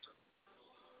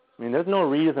 I mean, there's no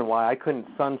reason why I couldn't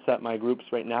sunset my groups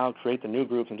right now, create the new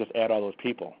groups, and just add all those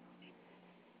people.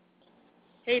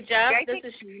 Hey, Jeff, this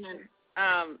is Shannon.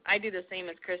 I do the same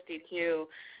as Christy, too.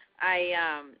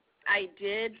 I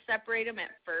did separate them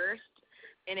at first,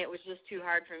 and it was just too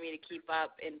hard for me to keep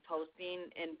up in posting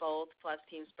in both, plus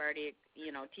Team Sparty,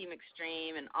 Team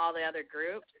Extreme, and all the other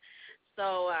groups.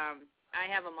 So I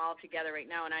have them all together right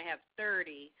now, and I have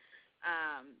 30.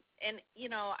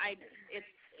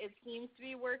 It seems to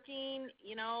be working.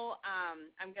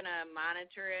 I'm going to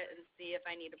monitor it and see if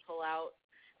I need to pull out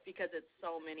because it's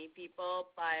so many people.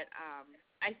 But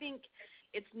I think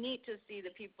it's neat to see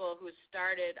the people who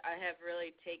started have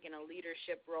really taken a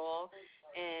leadership role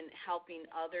in helping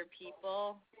other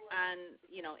people in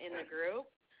the group.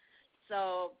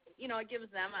 So, it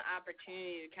gives them an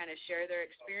opportunity to kind of share their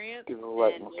experience and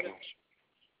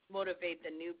motivate the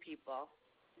new people.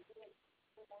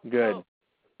 Good.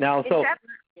 Now, so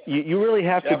you really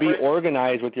have to be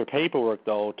organized with your paperwork,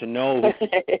 though, to know.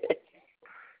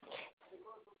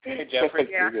 Hey, Jeffrey.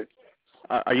 Yeah.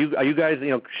 Are you guys,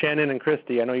 Shannon and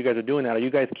Christy, I know you guys are doing that. Are you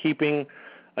guys keeping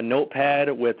a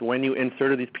notepad with when you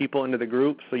inserted these people into the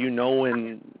group so you know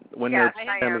when their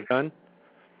time is done?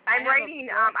 I'm writing,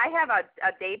 I have a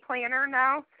day planner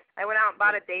now. I went out and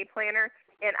bought a day planner,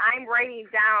 and I'm writing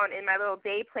down in my little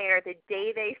day planner the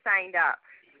day they signed up.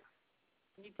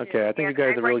 Okay, I think you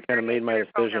guys have really kind of made my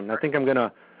decision. I think I'm going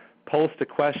to post a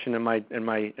question in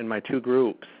my two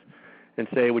groups and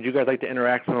say, would you guys like to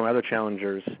interact with some other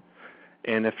challengers?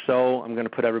 And if so, I'm going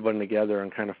to put everybody together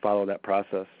and kind of follow that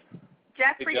process.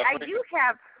 Jeffrey, I do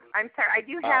have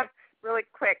really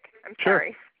quick. I'm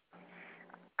sorry.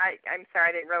 I'm sorry,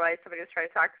 I didn't realize somebody was trying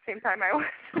to talk at the same time I was.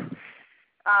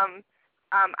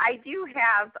 I do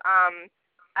have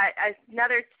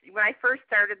another, when I first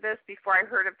started this, before I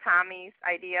heard of Tommy's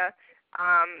idea,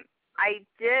 I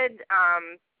did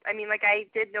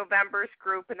November's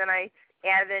group, and then I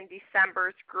added in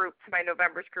December's group to my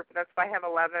November's group, and that's why I have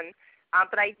 11.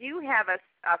 But I do have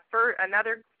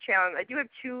another challenge. I do have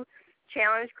 2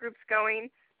 challenge groups going,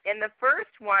 and the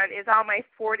first one is all my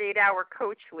 48-hour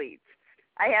coach leads.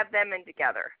 I have them in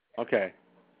together. Okay.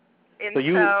 And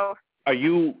so are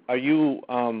you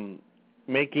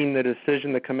making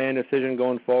the command decision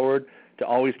going forward to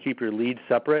always keep your leads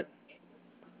separate?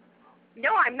 No,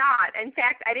 I'm not. In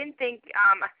fact, I didn't think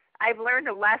I've learned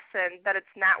a lesson that it's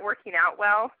not working out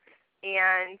well.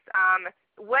 And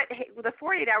the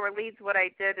 48-hour leads, what I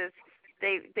did is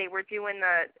they were doing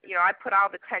I put all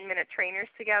the 10-minute trainers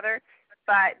together,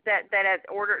 but that had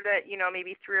ordered it,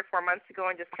 maybe 3 or 4 months ago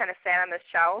and just kind of sat on the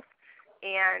shelf.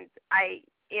 And I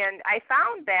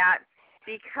found that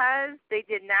because they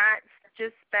did not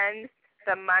just spend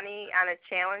the money on a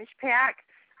challenge pack,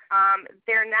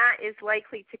 they're not as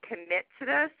likely to commit to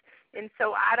this. And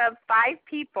so out of 5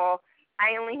 people,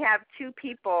 I only have 2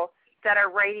 people that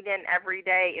are writing in every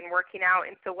day and working out.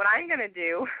 And so what I'm going to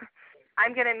do,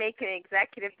 I'm going to make an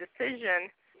executive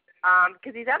decision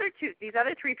because these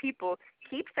other 3 people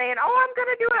keep saying, oh, I'm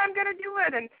going to do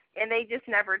it, and they just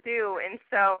never do. And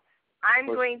so I'm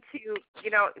going to,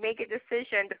 make a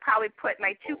decision to probably put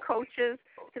my 2 coaches,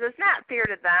 because it's not fair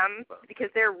to them because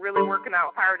they're really working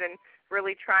out hard and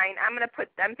really trying. I'm going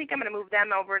to move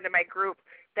them over into my group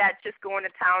that's just going to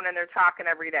town and they're talking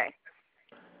every day.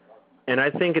 And I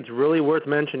think it's really worth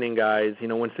mentioning, guys,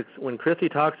 when Christy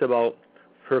talks about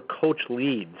her coach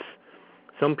leads,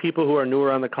 some people who are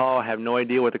newer on the call have no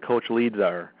idea what the coach leads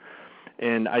are.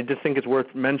 And I just think it's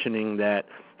worth mentioning that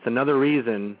it's another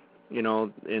reason,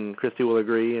 and Christy will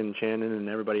agree, and Shannon and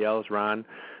everybody else, Ron,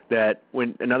 that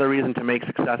another reason to make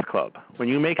Success Club. When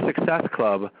you make Success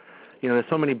Club, there's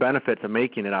so many benefits of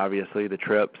making it, obviously, the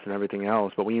trips and everything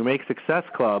else. But when you make Success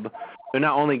Club, they're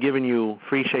not only giving you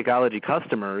free Shakeology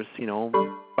customers,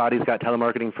 Body's got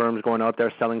telemarketing firms going out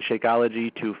there selling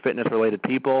Shakeology to fitness-related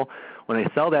people. When they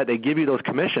sell that, they give you those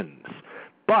commissions.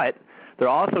 But they're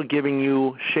also giving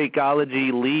you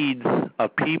Shakeology leads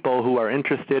of people who are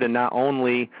interested in not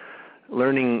only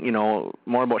learning,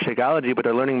 more about Shakeology, but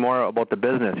they're learning more about the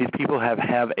business. These people have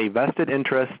a vested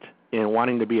interest in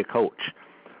wanting to be a coach.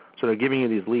 So they're giving you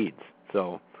these leads.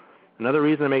 So another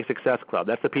reason to make Success Club.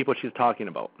 That's the people she's talking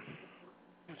about.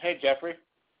 Hey, Jeffrey.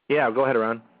 Yeah, go ahead,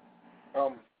 Ron.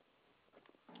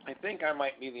 I think I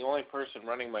might be the only person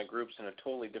running my groups in a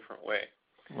totally different way.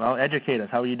 Well, educate us.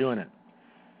 How are you doing it?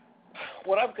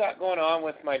 What I've got going on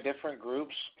with my different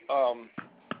groups,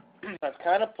 I've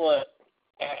kind of put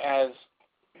as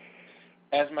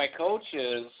my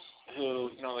coaches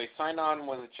who, they sign on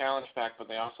with a challenge pack, but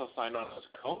they also sign on as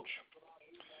a coach.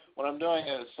 What I'm doing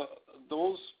is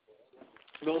those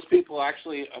those people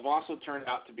actually have also turned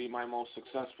out to be my most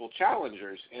successful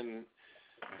challengers in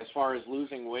as far as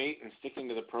losing weight and sticking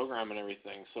to the program and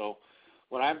everything. So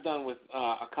what I've done with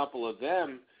a couple of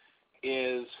them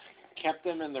is kept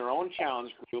them in their own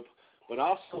challenge group, but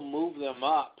also moved them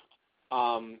up,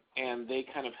 and they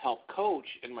kind of help coach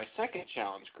in my second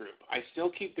challenge group. I still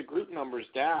keep the group numbers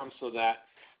down so that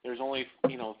there's only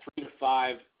 3 to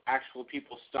 5 actual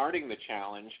people starting the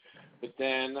challenge, but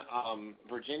then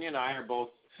Virginia and I are both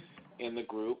in the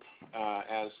group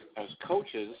as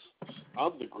coaches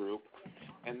of the group,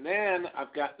 and then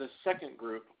I've got this second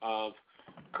group of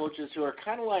coaches who are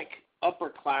kind of like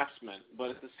upperclassmen, but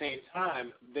at the same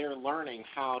time they're learning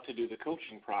how to do the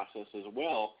coaching process as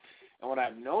well. And what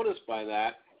I've noticed by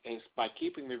that is by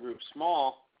keeping the group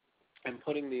small and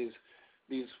putting these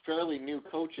fairly new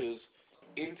coaches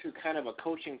into kind of a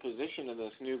coaching position in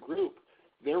this new group,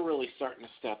 they're really starting to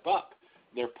step up.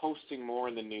 They're posting more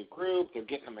in the new group. They're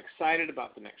getting them excited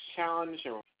about the next challenge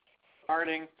they're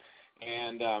starting,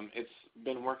 and it's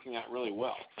been working out really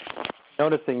well.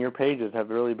 Noticing your pages have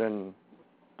really been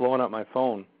blowing up my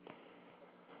phone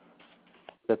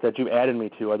that you've added me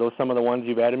to. Are those some of the ones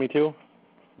you've added me to?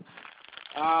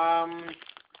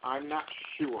 I'm not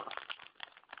sure.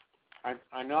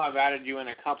 I know I've added you in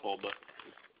a couple, but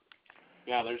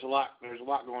yeah, there's a lot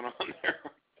going on there.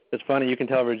 It's funny, you can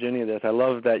tell Virginia this. I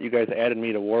love that you guys added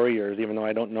me to Warriors, even though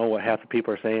I don't know what half the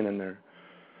people are saying in there.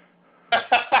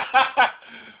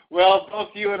 Well, both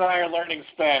you and I are learning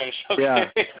Spanish. Okay?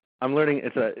 Yeah, I'm learning.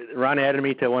 Ron added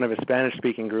me to one of his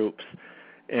Spanish-speaking groups,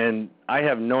 and I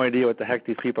have no idea what the heck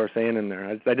these people are saying in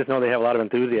there. I just know they have a lot of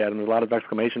enthusiasm. There's a lot of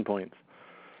exclamation points.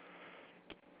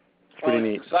 It's pretty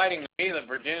neat. It's exciting to me that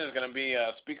Virginia is going to be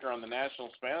a speaker on the National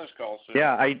Spanish Call soon.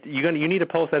 Yeah, you need to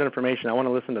post that information. I want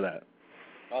to listen to that.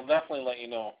 I'll definitely let you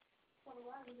know.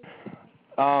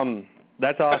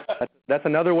 That's awesome. That's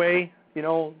another way,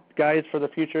 guys, for the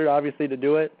future, obviously, to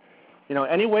do it.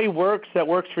 Any way works that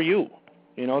works for you.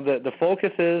 The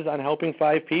focus is on helping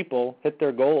 5 people hit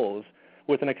their goals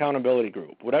with an accountability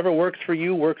group. Whatever works for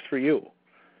you works for you.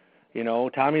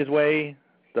 Tommy's way,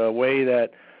 the way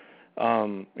that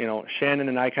Shannon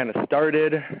and I kind of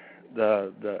started,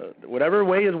 the whatever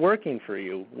way is working for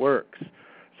you works.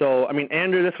 So,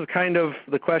 Andrew, this was kind of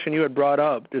the question you had brought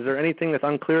up. Is there anything that's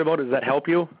unclear about it? Does that help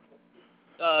you?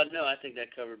 No, I think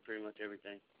that covered pretty much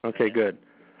everything. Okay, good.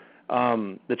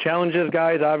 The challenges,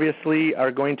 guys, obviously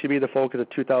are going to be the focus of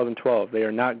 2012. They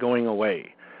are not going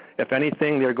away. If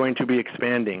anything, they're going to be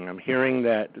expanding. I'm hearing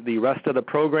that the rest of the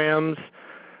programs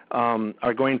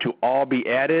are going to all be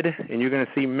added, and you're going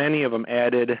to see many of them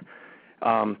added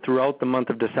throughout the month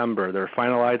of December. They're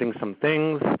finalizing some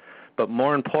things, but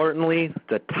more importantly,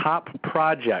 the top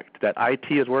project that IT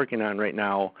is working on right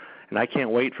now, and I can't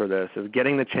wait for this, is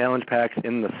getting the challenge packs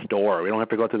in the store. We don't have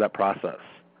to go through that process.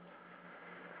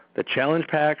 The challenge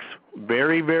packs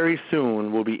very, very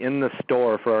soon will be in the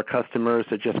store for our customers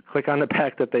to just click on the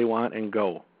pack that they want and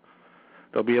go.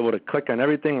 They'll be able to click on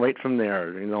everything right from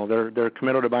there. They're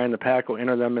committed to buying the pack. We'll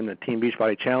enter them in the Team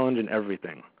Beachbody Challenge and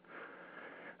everything.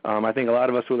 I think a lot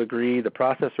of us will agree the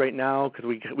process right now, because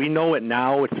we know it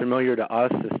now, it's familiar to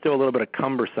us, is still a little bit of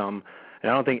cumbersome,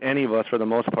 and I don't think any of us, for the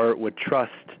most part, would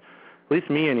trust, at least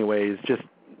me anyways, just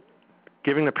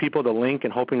giving the people the link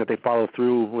and hoping that they follow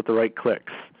through with the right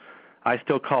clicks. I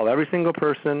still call every single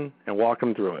person and walk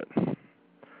them through it.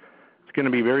 It's going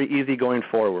to be very easy going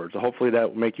forward, so hopefully that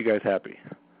will make you guys happy.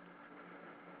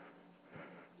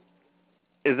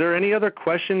 Is there any other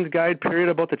questions, guide period,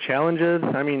 about the challenges?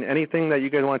 Anything that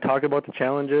you guys want to talk about the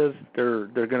challenges? They're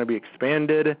going to be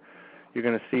expanded. You're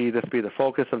going to see this be the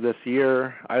focus of this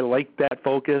year. I like that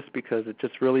focus because it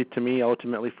just really, to me,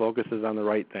 ultimately focuses on the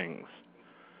right things.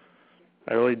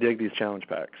 I really dig these challenge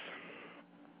packs.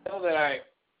 I know that I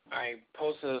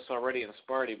posted this already in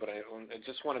Sparty, but I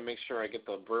just want to make sure I get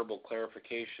the verbal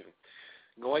clarification.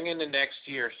 Going into next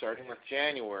year, starting with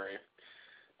January,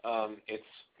 it's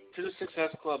 2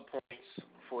 Success Club points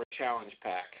for a challenge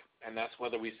pack, and that's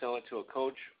whether we sell it to a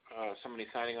coach, somebody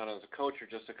signing on as a coach, or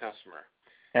just a customer.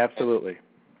 Absolutely.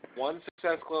 And 1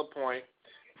 Success Club point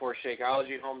for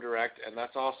Shakeology Home Direct, and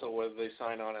that's also whether they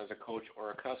sign on as a coach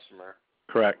or a customer.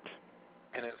 Correct.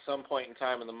 And at some point in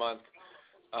time in the month,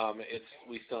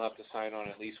 we still have to sign on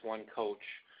at least one coach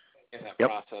in that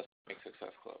process to make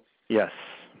Success Club. Yes.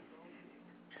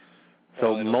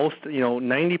 So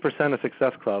 90% of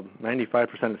Success Club,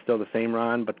 95% is still the same,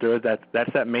 Ron, but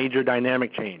that's that major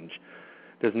dynamic change.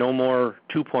 There's no more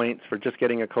 2 points for just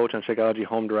getting a coach on Shakeology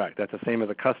Home Direct. That's the same as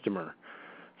a customer.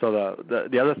 So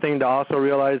the other thing to also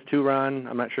realize too, Ron,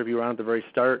 I'm not sure if you were on at the very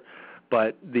start,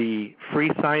 but the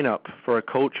free sign-up for a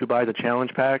coach who buys a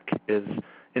challenge pack is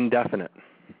indefinite.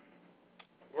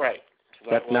 Right.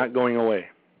 That's not going away.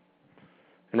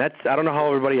 And that's, I don't know how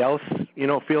everybody else,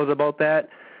 feels about that.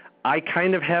 I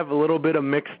kind of have a little bit of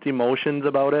mixed emotions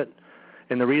about it.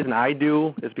 And the reason I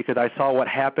do is because I saw what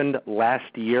happened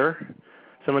last year.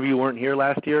 Some of you weren't here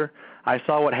last year. I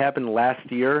saw what happened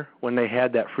last year when they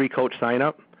had that free coach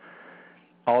sign-up.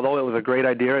 Although it was a great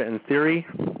idea in theory,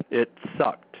 it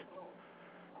sucked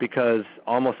because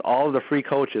almost all of the free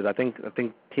coaches, I think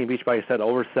Team Beachbody said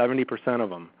over 70% of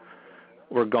them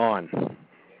were gone.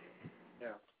 Yeah.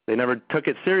 They never took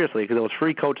it seriously because it was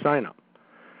free coach sign-up.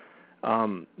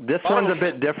 This one's a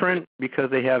bit different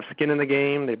because they have skin in the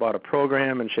game. They bought a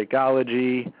program in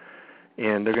Shakeology,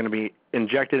 and they're going to be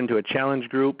injected into a challenge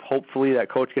group. Hopefully that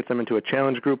coach gets them into a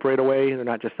challenge group right away. They're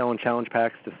not just selling challenge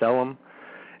packs to sell them.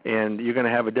 And you're going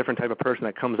to have a different type of person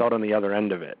that comes out on the other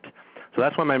end of it. So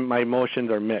that's why my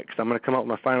emotions are mixed. I'm going to come out with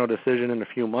my final decision in a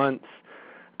few months.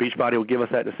 Beachbody will give us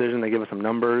that decision. They give us some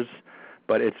numbers.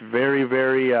 But it's very,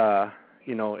 very,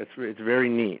 it's very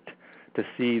neat to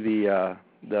see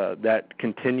that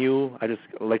continue. I just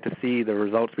like to see the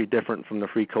results be different from the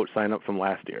free coach sign-up from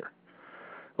last year.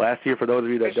 Last year, for those of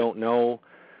you that don't know,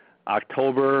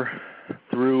 October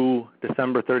through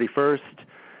December 31st,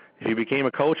 if you became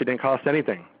a coach, it didn't cost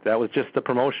anything. That was just the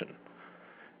promotion.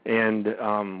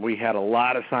 And we had a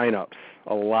lot of sign-ups,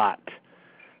 a lot,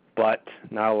 but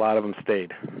not a lot of them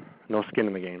stayed. No skin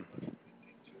in the game.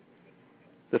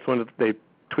 This one, they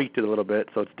tweaked it a little bit,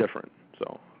 so it's different.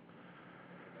 So,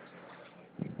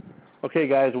 okay,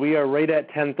 guys, we are right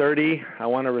at 10:30. I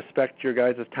want to respect your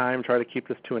guys' time, try to keep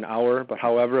this to an hour. But,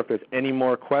 however, if there's any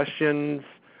more questions,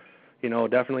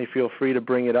 definitely feel free to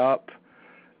bring it up.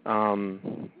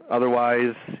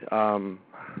 Otherwise, I'm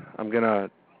going to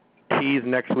tease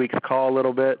next week's call a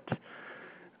little bit,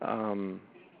 and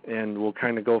we'll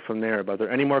kind of go from there. But are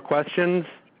there any more questions?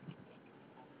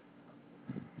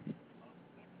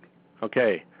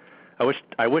 Okay.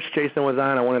 I wish Jason was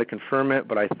on. I wanted to confirm it,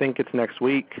 but I think it's next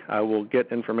week. I will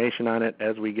get information on it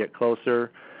as we get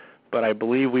closer. But I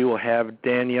believe we will have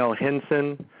Danielle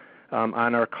Hinson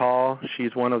on our call.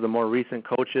 She's one of the more recent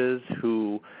coaches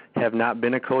who have not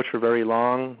been a coach for very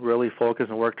long, really focused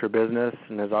and worked her business,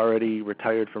 and has already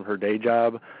retired from her day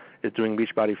job, is doing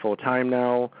Beachbody full-time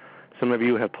now. Some of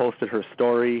you have posted her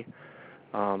story.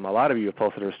 A lot of you have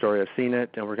posted her story. I've seen it,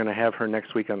 and we're going to have her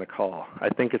next week on the call. I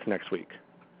think it's next week.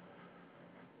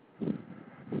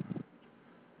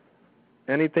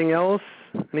 Anything else?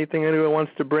 Anything anyone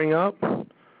wants to bring up?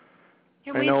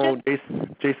 I know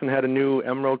Jason had a new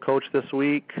Emerald coach this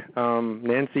week.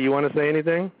 Nancy, you want to say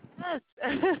anything?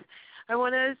 Yes. I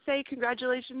want to say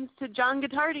congratulations to John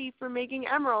Guittardi for making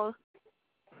Emerald.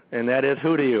 And that is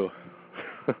who to you?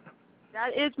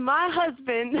 That is my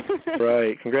husband.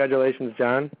 Right. Congratulations,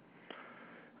 John.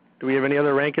 Do we have any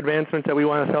other rank advancements that we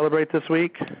want to celebrate this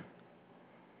week?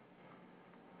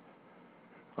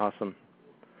 Awesome.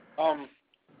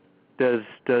 Does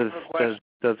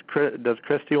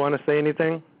Christy want to say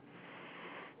anything?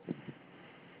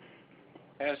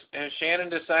 Has Shannon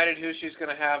decided who she's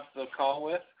going to have the call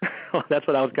with? Well, that's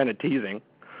what I was kind of teasing.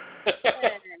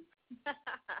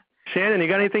 Shannon, you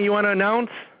got anything you want to announce?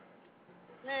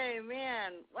 Hey,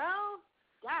 man. Well,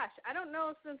 gosh, I don't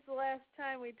know since the last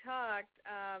time we talked.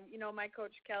 My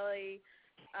coach Kelly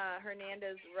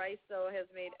Hernandez-Riso has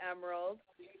made Emerald.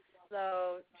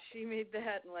 So she made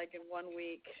that in 1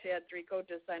 week. She had 3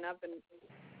 coaches sign up, and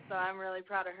so I'm really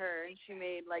proud of her. And she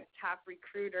made top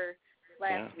recruiter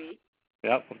last week.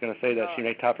 Yep, I was going to say that. She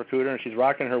made top recruiter, and she's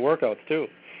rocking her workouts too.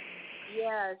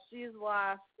 Yeah, she's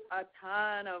lost a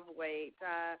ton of weight.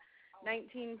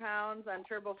 19 pounds on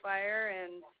Turbo Fire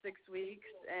in 6 weeks,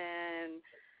 and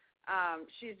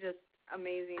she's just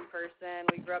amazing person.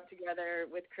 We grew up together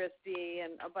with Christy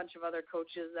and a bunch of other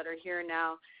coaches that are here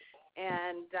now.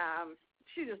 And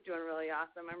she's just doing really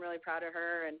awesome. I'm really proud of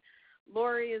her. And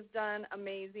Lori has done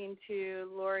amazing,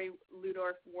 too. Lori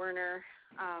Ludorf-Werner,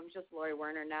 just Lori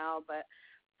Werner now, but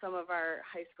some of our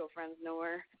high school friends know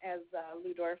her as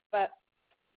Ludorf. But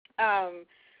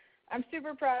I'm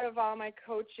super proud of all my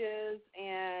coaches,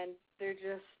 and they're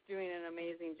just doing an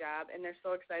amazing job. And they're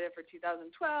so excited for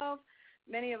 2012.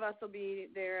 Many of us will be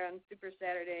there on Super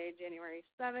Saturday, January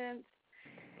 7th.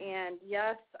 And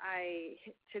yes,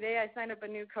 today I signed up a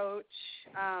new coach.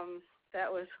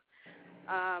 That was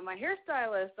my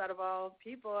hairstylist out of all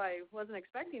people. I wasn't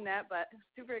expecting that, but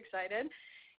super excited.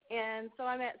 And so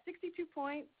I'm at 62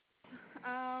 points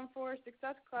for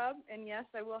Success Club. And yes,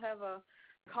 I will have a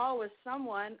call with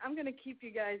someone. I'm going to keep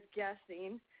you guys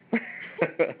guessing.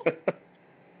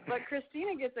 But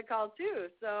Christina gets a call too.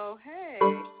 So hey,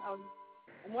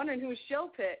 I'm wondering who she'll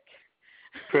pick.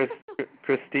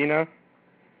 Christina.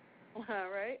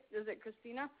 Right? Is it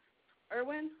Christina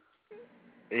Irwin?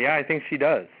 Yeah, I think she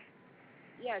does.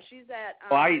 Yeah, she's at.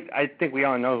 Well, I think we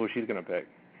all know who she's gonna pick.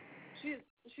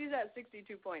 She's at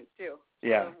 62 points too.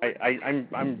 Yeah, so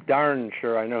I'm darn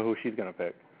sure I know who she's gonna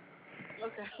pick.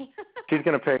 Okay. She's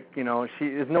gonna pick. You know,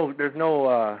 there's no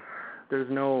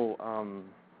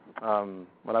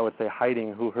what I would say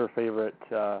hiding who her favorite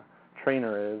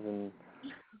trainer is and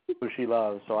who she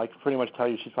loves. So I can pretty much tell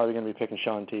you she's probably gonna be picking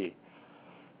Shaun T.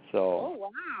 So. Oh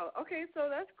wow. Okay, so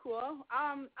that's cool.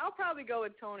 I'll probably go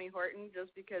with Tony Horton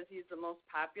just because he's the most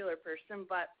popular person,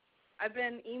 but I've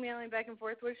been emailing back and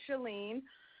forth with Shalene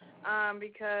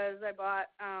because I bought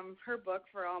her book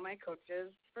for all my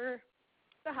coaches for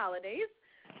the holidays.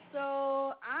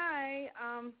 So I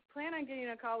plan on getting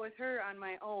a call with her on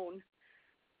my own.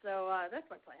 So that's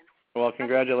my plan. Well,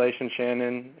 congratulations,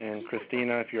 Shannon and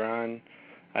Christina, if you're on.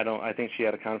 I think she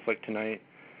had a conflict tonight,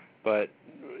 but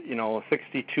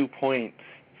 62 points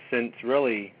since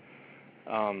really,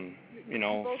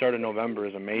 start of November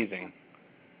is amazing.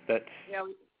 That's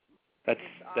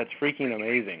freaking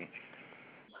amazing.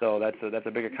 So that's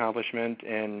a big accomplishment,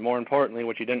 and more importantly,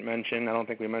 what you didn't mention, I don't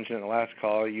think we mentioned in the last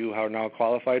call, you are now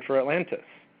qualified for Atlantis.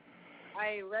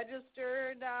 I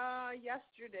registered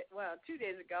yesterday, 2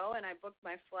 days ago, and I booked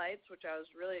my flights, which I was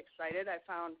really excited. I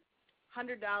found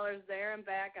 $100 there and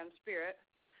back on Spirit.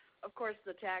 Of course,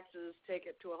 the taxes take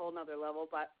it to a whole nother level,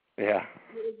 but yeah,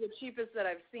 it was the cheapest that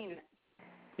I've seen it.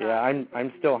 Yeah,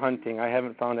 I'm still hunting. I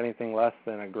haven't found anything less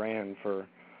than $1,000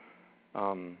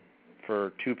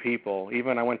 for two people.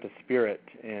 Even I went to Spirit,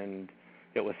 and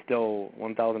it was still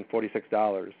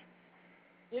 $1,046.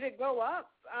 Did it go up?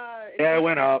 Yeah, it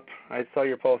went up. I saw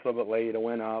your post a little bit late. It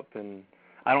went up, and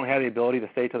I don't have the ability to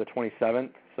stay till the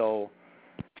 27th, so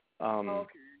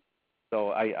okay.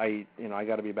 So I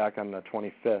got to be back on the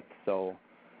 25th. So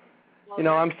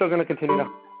I'm still going to continue to.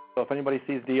 So if anybody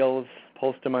sees deals,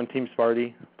 post them on Team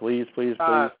Sparty, please.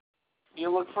 You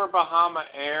look for Bahama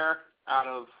Air out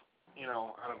of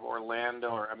Orlando,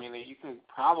 or you can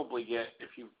probably get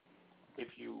if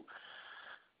you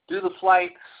do the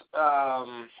flights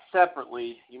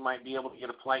separately, you might be able to get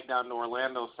a flight down to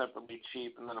Orlando separately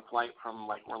cheap, and then a flight from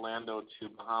like Orlando to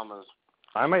Bahamas.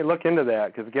 I might look into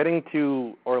that because getting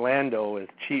to Orlando is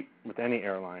cheap with any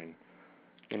airline.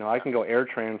 I can go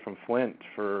AirTran from Flint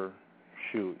for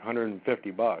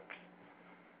 $150.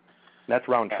 That's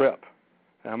round trip.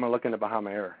 And I'm gonna look into Bahama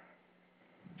Air.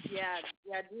 Yeah,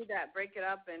 do that. Break it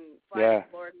up and fly to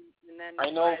Florida, and then. I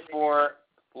know for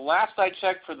last I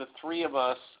checked for the three of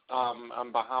us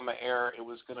on Bahama Air, it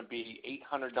was going to be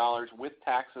 $800 with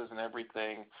taxes and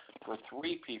everything for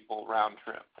 3 people round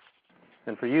trip.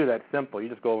 And for you, that's simple. You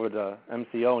just go over to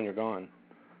MCO and you're gone.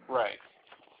 Right.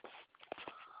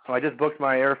 Well, I just booked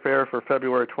my airfare for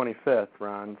February 25th,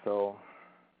 Ron, so.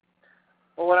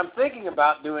 Well, what I'm thinking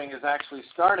about doing is actually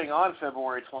starting on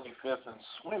February 25th and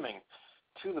swimming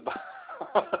to the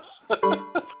Bahamas.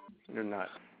 You're nuts.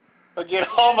 I get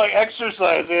all my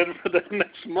exercise in for the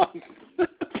next month.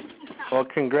 Well,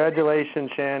 congratulations,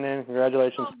 Shannon.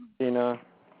 Congratulations, Christina.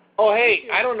 Oh, hey,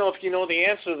 I don't know if you know the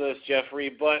answer to this, Jeffrey,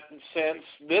 but since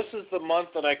this is the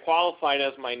month that I qualified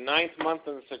as my 9th month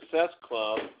in the Success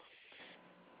Club,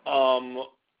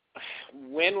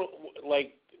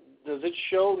 does it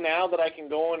show now that I can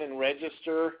go in and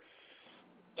register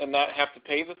and not have to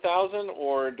pay the $1,000,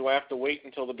 or do I have to wait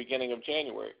until the beginning of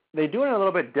January? They do it a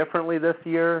little bit differently this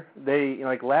year. They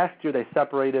last year they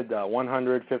separated the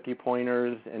 150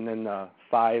 pointers and then the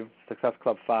 5 Success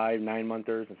Club 5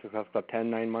 9-monthers and Success Club 10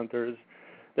 9-monthers.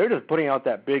 They're just putting out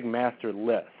that big master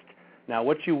list. Now,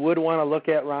 what you would want to look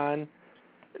at, Ron,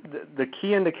 the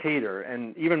key indicator,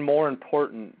 and even more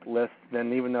important list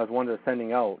than even those ones they're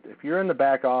sending out. If you're in the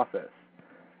back office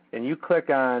and you click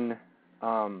on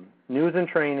News and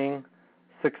Training,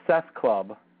 Success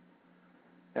Club,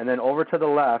 and then over to the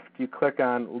left, you click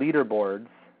on Leaderboards,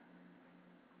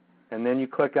 and then you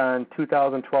click on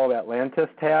 2012 Atlantis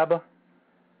tab.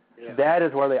 Yeah. That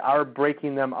is where they are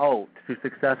breaking them out to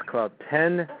Success Club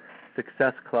 10,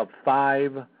 Success Club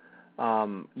 5.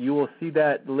 You will see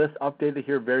that list updated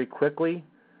here very quickly.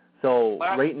 So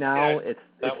right now it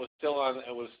was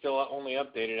still only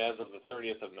updated as of the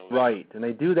 30th of November. Right, and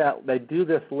they do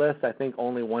this list I think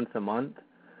only once a month.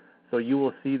 So you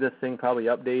will see this thing probably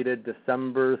updated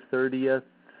December 30th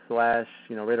 / right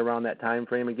around that time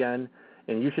frame again.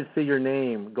 And you should see your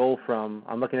name go from,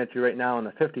 I'm looking at you right now on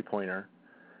the 50-pointer.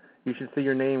 You should see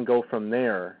your name go from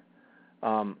there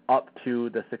up to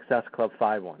the Success Club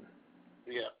 5 one.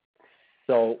 Yeah.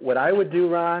 So what I would do,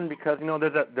 Ron, because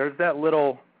there's that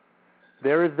little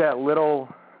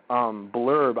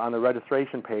blurb on the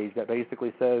registration page that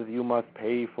basically says you must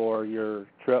pay for your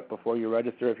trip before you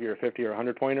register if you're a 50 or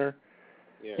 100 pointer.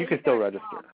 Yeah. You can still register.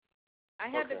 I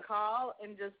had to call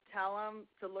and just tell them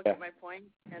to look at my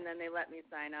points, and then they let me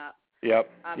sign up. Yep.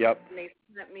 And they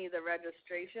sent me the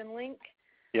registration link.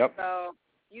 Yep. So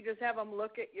you just have them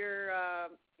look at your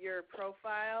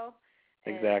profile,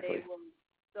 and exactly. they will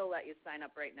still let you sign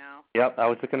up right now. Yep. I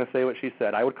was just going to say what she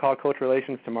said. I would call Coach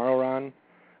Relations tomorrow, Ron.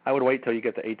 I would wait till you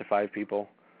get the 8 to 5 people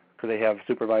because they have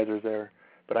supervisors there.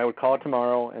 But I would call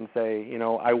tomorrow and say,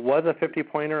 I was a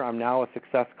 50-pointer. I'm now a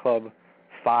Success Club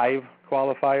 5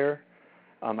 qualifier.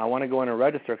 I want to go in and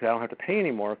register because I don't have to pay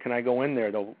anymore. Can I go in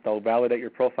there? They'll validate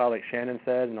your profile like Shannon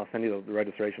said, and they'll send you the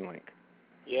registration link.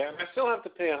 Yeah, and I still have to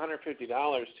pay $150 to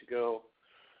go,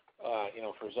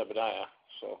 for Zebediah.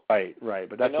 So Right.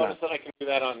 But that's I noticed that I can do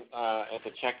that on at the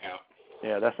checkout.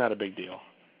 Yeah, that's not a big deal.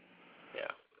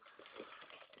 Yeah.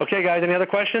 Okay, guys. Any other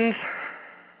questions?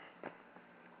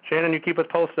 Shannon, you keep us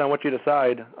posted on what you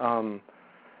decide.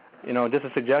 Just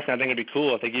a suggestion. I think it'd be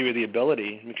cool if they give you the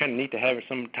ability. It'd be kind of neat to have it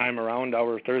sometime around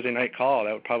our Thursday night call.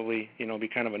 That would probably, be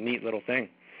kind of a neat little thing.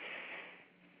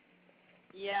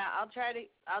 Yeah, I'll try to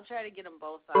get them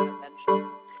both on eventually.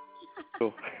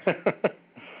 Cool.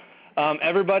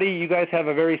 Everybody, you guys have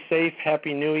a very safe,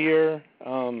 happy New Year.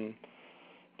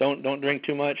 Don't drink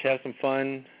too much. Have some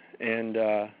fun, and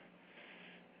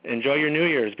enjoy your New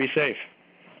Year's. Be safe.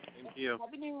 Thank you.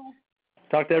 Happy New Year.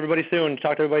 Talk to everybody soon.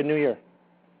 Talk to everybody New Year.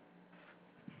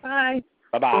 Bye.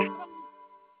 Bye-bye.